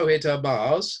 Pluto hit her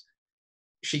Mars.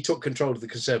 She took control of the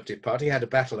Conservative Party, had a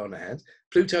battle on her hands.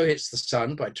 Pluto hits the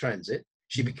sun by transit.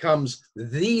 She becomes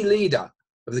the leader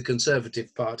of the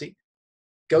Conservative Party,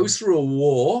 goes through a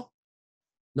war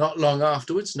not long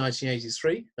afterwards,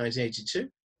 1983, 1982,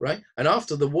 right? And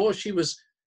after the war, she was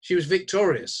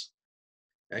victorious.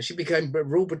 And she became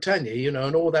rule Britannia, you know,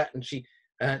 and all that.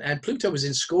 And Pluto was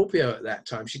in Scorpio at that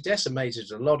time. She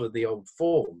decimated a lot of the old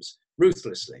forms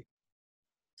ruthlessly.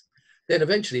 Then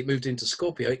eventually it moved into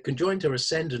Scorpio. It conjoined her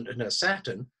ascendant and her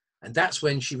Saturn, and that's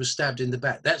when she was stabbed in the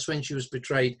back. That's when she was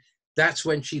betrayed. That's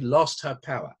when she lost her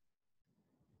power.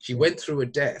 She went through a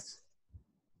death.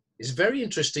 It's very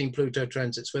interesting, Pluto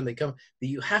transits, when they come, that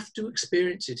you have to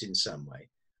experience it in some way.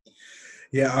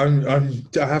 Yeah,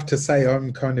 I have to say,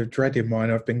 I'm kind of dreading mine.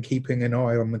 I've been keeping an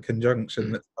eye on the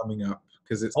conjunction that's coming up,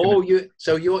 because it's.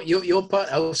 So you're part.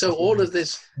 Oh, so all of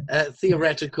this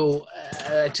theoretical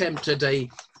attempt at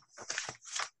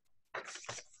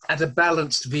a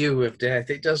balanced view of death,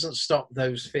 it doesn't stop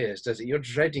those fears, does it? You're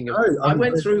dreading it. No, I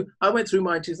went through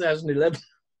mine 2011.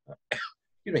 Excuse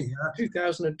me,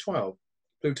 2012.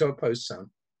 Pluto opposed Sun.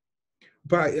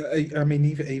 But I mean,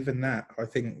 even that, I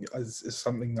think, is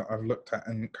something that I've looked at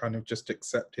and kind of just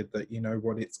accepted that, you know,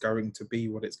 what it's going to be.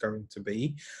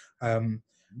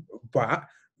 But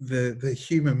the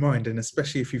human mind, and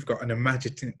especially if you've got an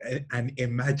imaginative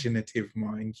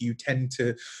mind, you tend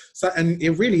to. So, and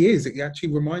it really is. It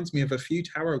actually reminds me of a few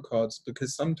tarot cards,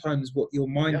 because sometimes what your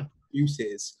mind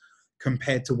produces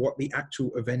compared to what the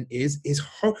actual event is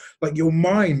like your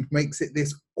mind makes it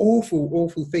this awful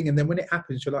thing, and then when it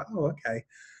happens you're like, oh, okay,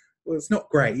 well, it's not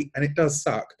great and it does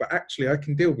suck, but actually I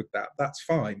can deal with that, that's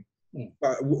fine.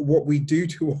 But what we do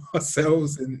to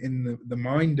ourselves in the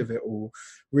mind of it all,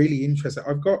 really interesting.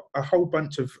 I've got a whole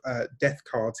bunch of death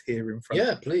cards here in front of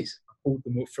me. Please. I pulled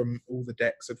them up from all the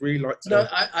decks. I'd really like to. No,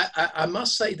 I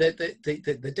must say that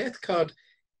the death card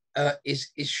is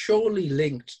surely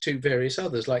linked to various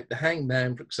others, like the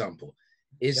Hangman, for example,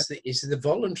 is the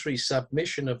voluntary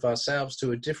submission of ourselves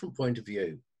to a different point of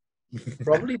view,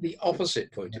 probably the opposite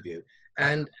point of view,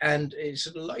 and it's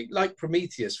like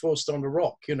Prometheus forced on a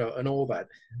rock, you know, and all that.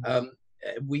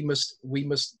 We must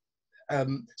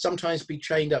sometimes be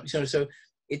chained up, you know. So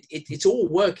it's all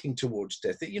working towards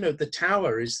death. You know, the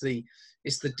tower is the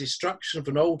destruction of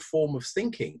an old form of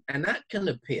thinking, and that can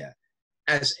appear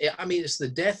as, I mean, it's the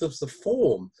death of the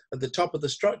form at the top of the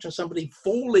structure, somebody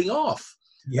falling off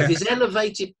of his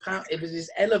elevated power, of his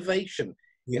elevation.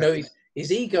 You know,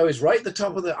 his ego is right at the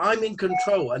top of I'm in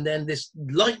control, and then this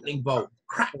lightning bolt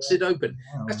cracks it open.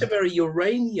 That's a very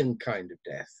Uranian kind of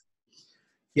death.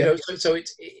 You know, so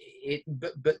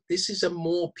but this is a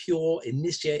more pure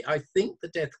initiate. I think the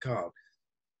death card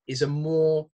is a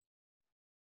more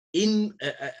an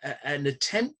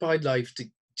attempt by life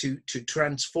to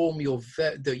transform your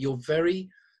very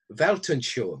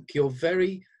Weltanschauung,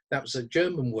 that was a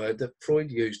German word that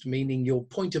Freud used, meaning your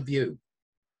point of view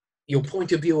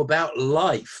about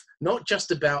life, not just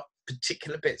about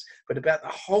particular bits, but about the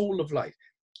whole of life.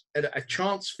 A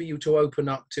chance for you to open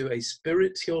up to a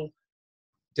spiritual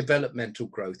developmental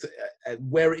growth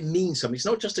where it means something. It's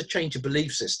not just a change of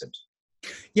belief systems.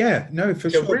 Yeah, no,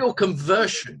 for sure. A real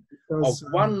conversion of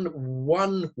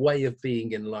one way of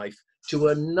being in life to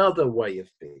another way of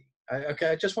being. Okay,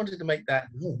 I just wanted to make that.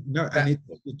 And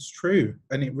it's true,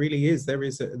 and it really is. There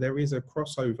is a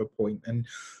crossover point, and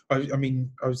I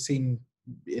mean, I've seen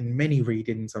in many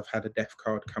readings, I've had a death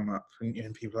card come up,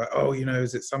 and people are like, oh, you know,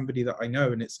 is it somebody that I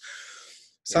know? And it's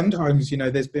sometimes, you know,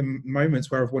 there's been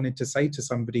moments where I've wanted to say to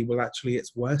somebody, well, actually,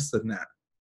 it's worse than that.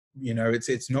 You know,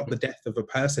 it's not the death of a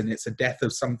person, it's a death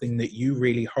of something that you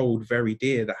really hold very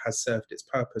dear that has served its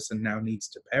purpose and now needs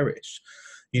to perish.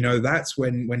 You know, that's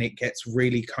when it gets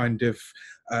really kind of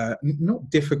not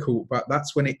difficult, but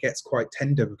that's when it gets quite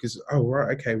tender, because, oh,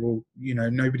 right, okay, well, you know,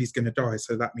 nobody's going to die,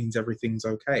 so that means everything's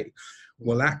okay.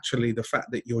 Well, actually, the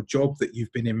fact that your job that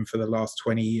you've been in for the last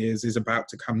 20 years is about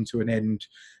to come to an end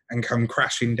and come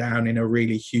crashing down in a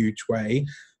really huge way.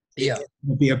 Do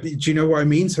you know what I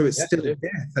mean? So it's still a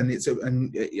death, and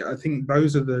I think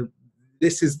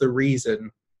this is the reason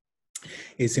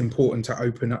it's important to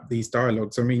open up these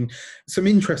dialogues. I mean, some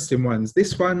interesting ones.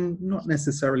 This one, not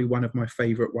necessarily one of my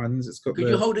favorite ones. It's got. Could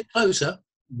you hold it closer?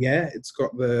 Yeah, it's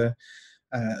got the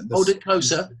hold it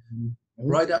closer,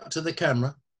 right up to the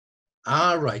camera.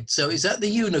 Ah, right. So is that the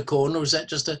unicorn, or is that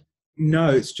just a? No,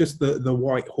 it's just the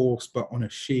white horse, but on a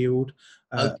shield.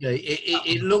 Uh, Okay,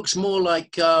 it looks more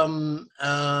like Hell's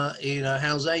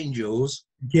Angels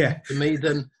yeah, to me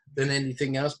than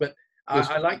anything else. But this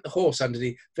I like the horse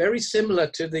underneath. Very similar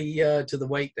to the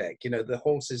weight deck. You know, the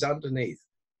horse is underneath.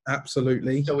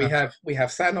 absolutely. So we have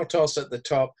Thanatos at the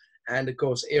top, and of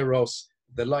course Eros,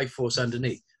 the life force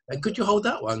underneath. Could you hold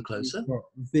that one We've closer? got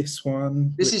this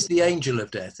one, This which, is the angel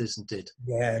of death, isn't it?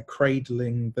 yeah,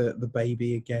 cradling the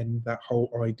baby again. That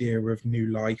whole idea of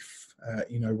new life.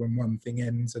 When one thing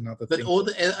ends, another But thing.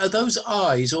 are those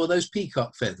eyes or those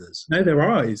peacock feathers? No, their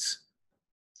eyes.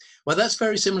 Well, that's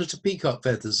very similar to peacock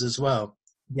feathers as well.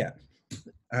 Yeah.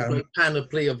 The Um, great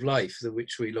panoply of life,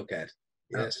 which we look at.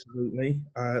 Yes. Absolutely.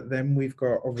 Then we've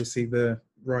got obviously the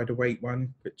Rider-Waite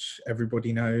one, which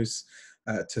everybody knows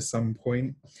to some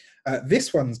point.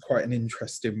 This one's quite an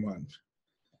interesting one.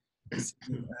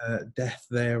 Death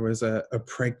there as a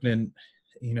pregnant,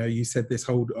 you said this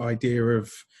whole idea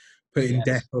of putting Yes.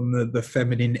 death on the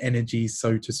feminine energies,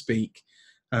 so to speak.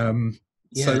 So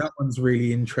Yeah. that one's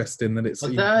really interesting that it's.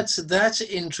 Well, that's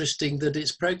interesting that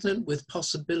it's pregnant with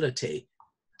possibility.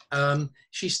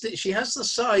 She has the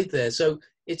side there, so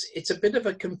it's a bit of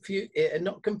a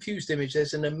not confused image.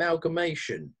 There's an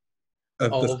amalgamation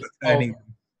Of the of Saturnian.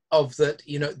 that.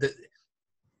 You know that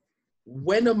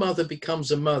when a mother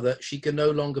becomes a mother, she can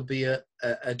no longer be a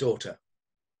daughter.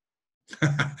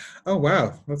 Oh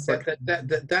wow, that's like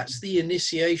That's the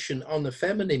initiation on the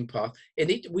feminine path,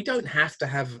 and we don't have to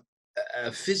have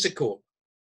a physical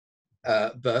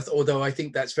birth, although I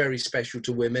think that's very special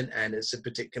to women, and it's a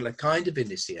particular kind of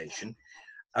initiation.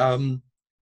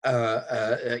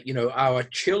 Our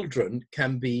children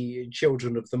can be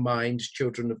children of the mind,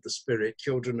 children of the spirit,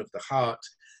 children of the heart.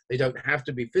 They don't have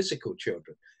to be physical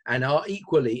children, and are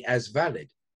equally as valid.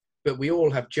 But we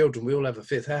all have children. We all have a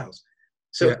fifth house,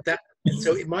 so yeah.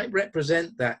 so it might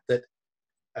represent that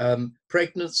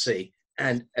pregnancy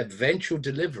and eventual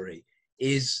delivery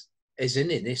is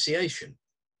an initiation.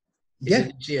 Is Yeah. an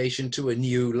initiation to a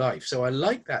new life. So I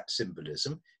like that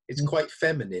symbolism. It's quite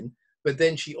feminine, but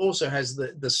then she also has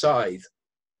the scythe,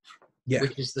 Yeah.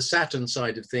 which is the Saturn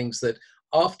side of things, that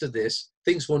after this,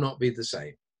 things will not be the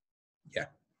same. Yeah.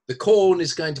 The corn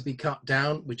is going to be cut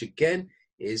down, which again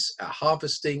is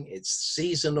harvesting. It's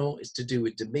seasonal. It's to do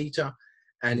with Demeter,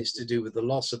 and it's to do with the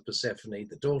loss of Persephone,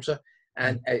 the daughter,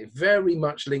 and very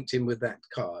much linked in with that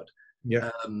card.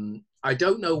 Yeah. I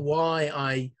don't know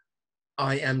why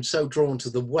I am so drawn to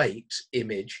the weight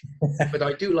image, but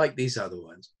I do like these other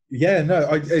ones. Yeah, no,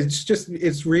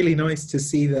 it's really nice to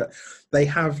see that they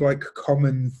have like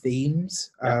common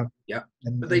themes. Yeah.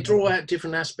 But they draw out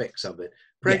different aspects of it.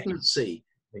 Pregnancy,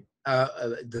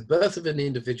 the birth of an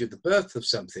individual, the birth of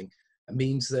something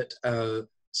means that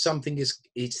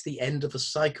it's the end of a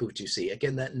cycle, you see.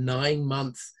 Again, that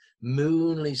 9-month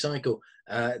moonly cycle,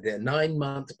 the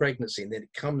 9-month pregnancy, and then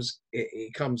it comes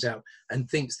out and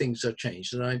things are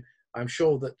changed. And I'm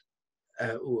sure that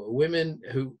women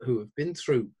who have been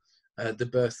through the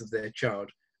birth of their child,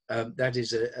 that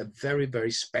is a very,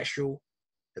 very special,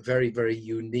 a very, very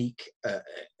unique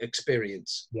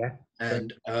experience. Yeah.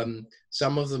 And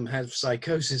some of them have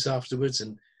psychosis afterwards,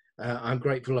 and I'm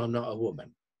grateful I'm not a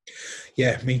woman.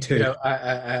 Yeah, me too. You know,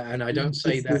 and I don't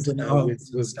say that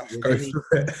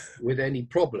with any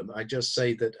problem. I just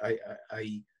say that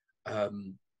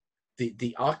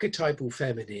the archetypal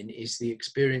feminine is the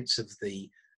experience of the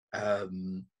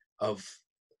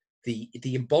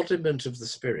embodiment of the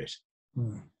spirit.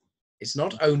 It's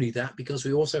not only that, because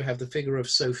we also have the figure of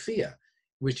Sophia,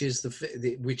 which is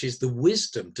the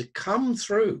wisdom to come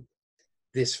through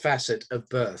this facet of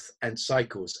birth and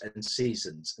cycles and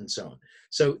seasons and so on.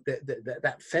 So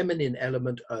that feminine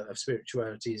element of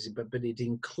spirituality is, but it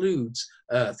includes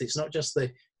Earth. It's not just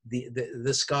the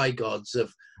sky gods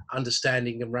of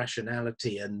understanding and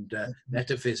rationality and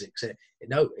metaphysics.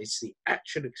 No, it's the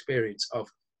actual experience of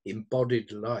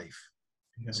embodied life.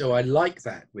 Yeah. So I like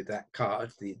that with that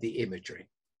card, the imagery.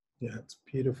 Yeah, it's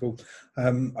beautiful.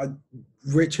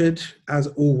 Richard, as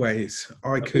always,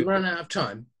 I could run out of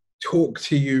time. Talk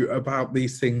to you about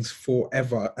these things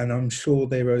forever, and I'm sure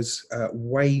there is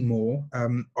way more.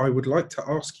 I would like to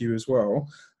ask you as well,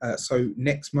 so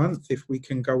next month, if we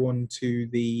can go on to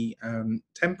the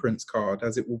Temperance card,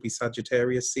 as it will be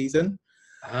Sagittarius season.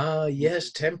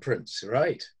 Yes, Temperance,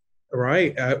 right.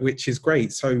 Right, which is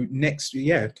great. So next,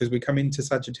 because we come into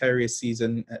Sagittarius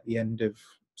season at the end of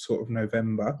sort of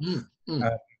November.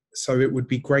 So it would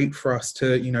be great for us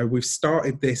to, we've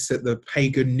started this at the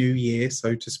pagan New Year,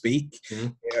 so to speak,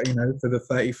 for the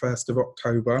 31st of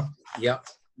October. Yeah.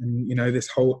 and you know, this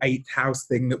whole eighth house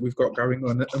thing that we've got going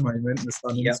on at the moment, the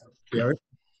sun in Yep. Scorpio.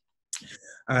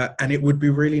 And it would be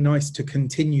really nice to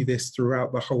continue this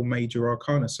throughout the whole major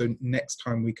arcana. So next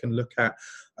time we can look at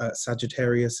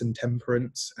Sagittarius and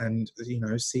Temperance, and you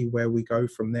know, see where we go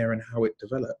from there and how it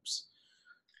develops.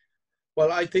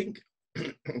 Well, I think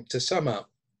to sum up,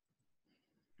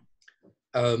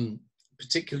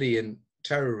 particularly in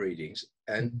tarot readings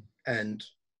and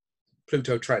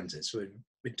Pluto transits we've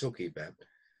been talking about,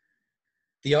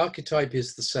 the archetype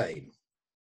is the same.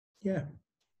 Yeah.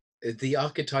 The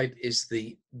archetype is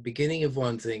the beginning of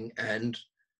one thing and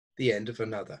the end of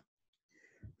another.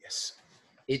 Yes.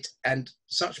 And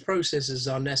such processes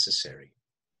are necessary.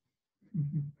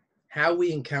 How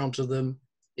we encounter them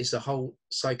is a whole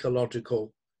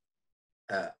psychological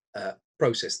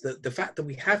process. The fact that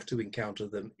we have to encounter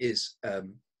them is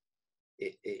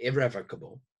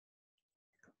irrevocable.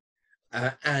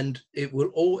 And it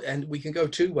will and we can go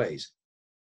two ways.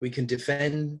 We can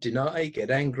defend, deny, get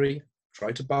angry,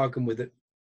 try to bargain with it,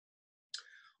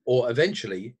 or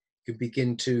eventually you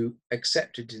begin to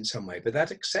accept it in some way. But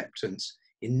that acceptance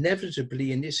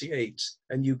inevitably initiates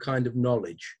a new kind of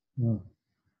knowledge.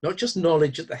 Not just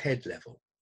knowledge at the head level,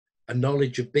 a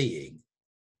knowledge of being.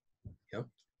 You know?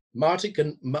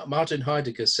 Martin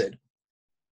Heidegger said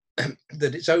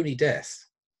that it's only death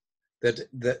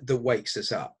that wakes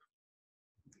us up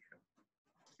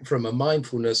from a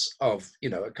mindfulness of, you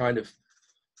know, a kind of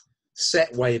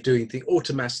set way of doing things,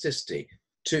 automaticity,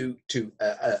 to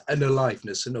an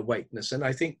aliveness and awakeness. And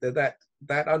I think that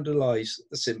underlies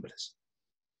the symbolism.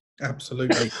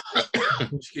 Absolutely.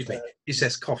 Excuse me. He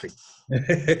says coffee.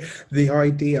 The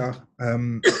idea,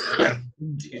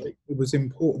 it was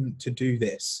important to do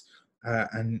this.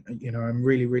 And, you know, I'm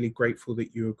really, really grateful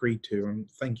that you agreed to. And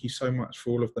thank you so much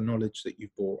for all of the knowledge that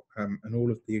you've brought, and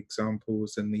all of the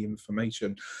examples and the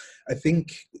information. I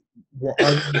think what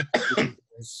I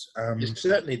was... it's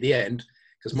certainly the end,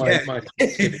 because my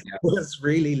was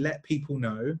really let people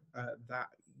know that,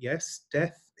 yes,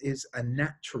 death is a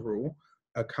natural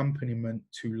accompaniment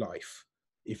to life.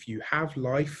 If you have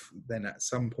life, then at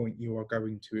some point you are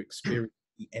going to experience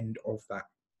the end of that.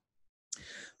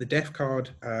 The death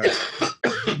card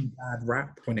bad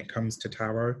rap when it comes to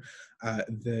tarot.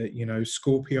 You know,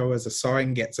 Scorpio as a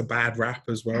sign gets a bad rap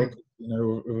as well, you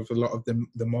know, with a lot of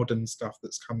the modern stuff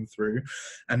that's come through.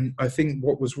 And I think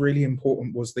what was really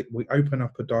important was that we open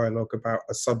up a dialogue about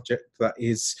a subject that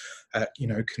is, you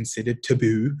know, considered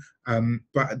taboo,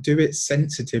 but do it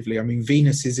sensitively. I mean,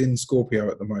 Venus is in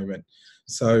Scorpio at the moment.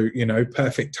 So, you know,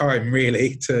 perfect time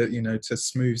really to, you know, to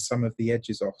smooth some of the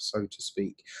edges off, so to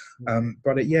speak.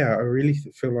 But yeah, I really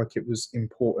feel like it was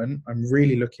important. I'm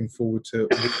really looking forward to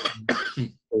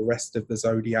the rest of the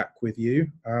Zodiac with you.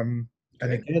 And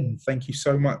again, thank you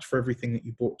so much for everything that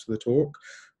you brought to the talk.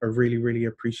 I really, really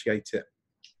appreciate it.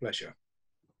 Pleasure.